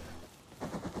shit.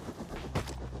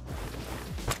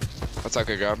 That's not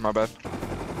good, grab. My bad.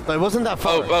 But it wasn't that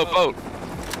far. Boat.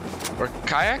 Or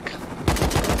kayak?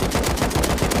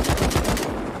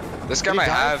 This guy might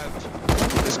have.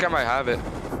 This guy might have it.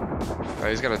 Oh,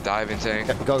 he's gonna dive in tank.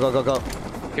 Go.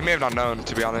 He may have not known,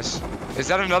 to be honest. Is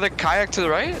that another kayak to the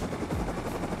right?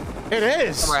 It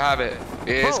is. This guy might have it.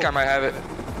 Yeah, this guy might have it.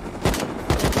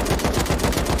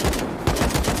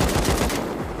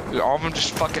 Dude, all of them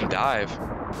just fucking dive.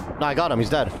 No, I got him. He's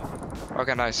dead.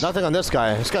 Okay, nice. Nothing on this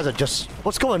guy. This guy's just.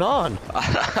 What's going on?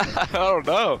 I don't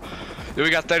know. Dude, we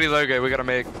got 30 low grade. We gotta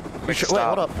make a Wait,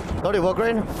 stop. hold up. 30 low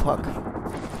grade? Fuck.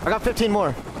 I got 15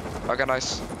 more. Okay,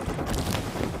 nice.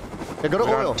 Yeah, go to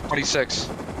We're oil. on 26.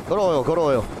 Go to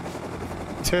oil.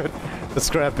 Dude, the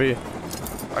Scrappy.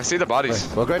 I see the bodies.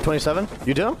 Wait, low grade 27?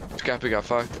 You do? Scrappy got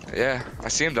fucked. Yeah, I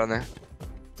see him down there.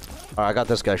 Alright, I got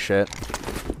this guy's shit.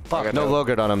 Fuck, Okay, no low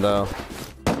grade on him though.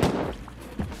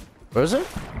 Where is it?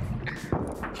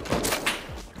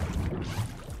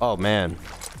 Oh man.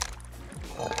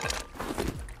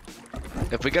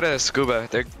 If we get a scuba,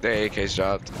 their AK's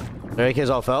dropped. Their AKs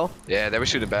all fell? Yeah, they were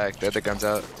shooting back. They had the guns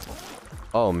out.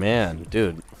 Oh man,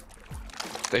 dude.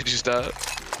 They just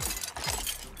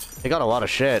They got a lot of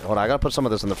shit. Hold on, I gotta put some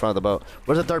of this in the front of the boat.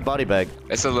 Where's the third body bag?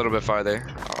 It's a little bit farther.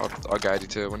 I'll guide you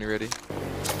to it when you're ready.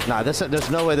 Nah, there's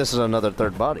no way this is another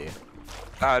third body.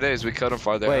 Ah, it is. We killed him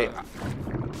farther. Wait.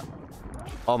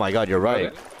 Oh my god, you're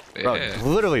right. Yeah. Bro, it's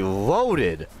literally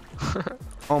loaded.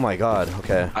 Oh my god,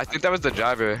 okay. I think that was the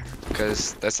driver,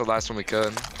 because that's the last one we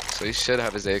killed. So he should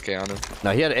have his AK on him.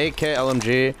 Now he had AK,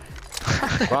 LMG,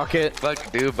 rocket,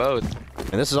 Fuck, do both.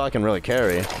 and this is all I can really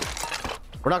carry.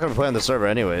 We're not gonna play on the server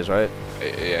anyways, right?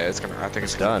 Yeah, it's gonna. I think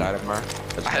it's done. gonna die tomorrow.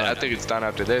 It's I done. think it's done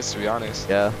after this, to be honest.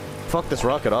 Yeah. Fuck this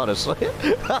rocket, honestly.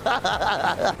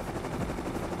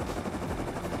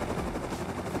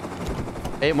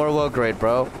 8 more low grade,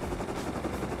 bro.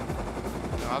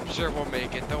 I'm sure we'll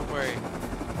make it, don't worry.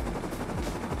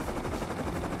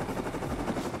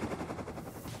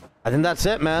 I think that's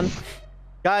it, man.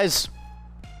 Guys,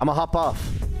 I'm gonna hop off.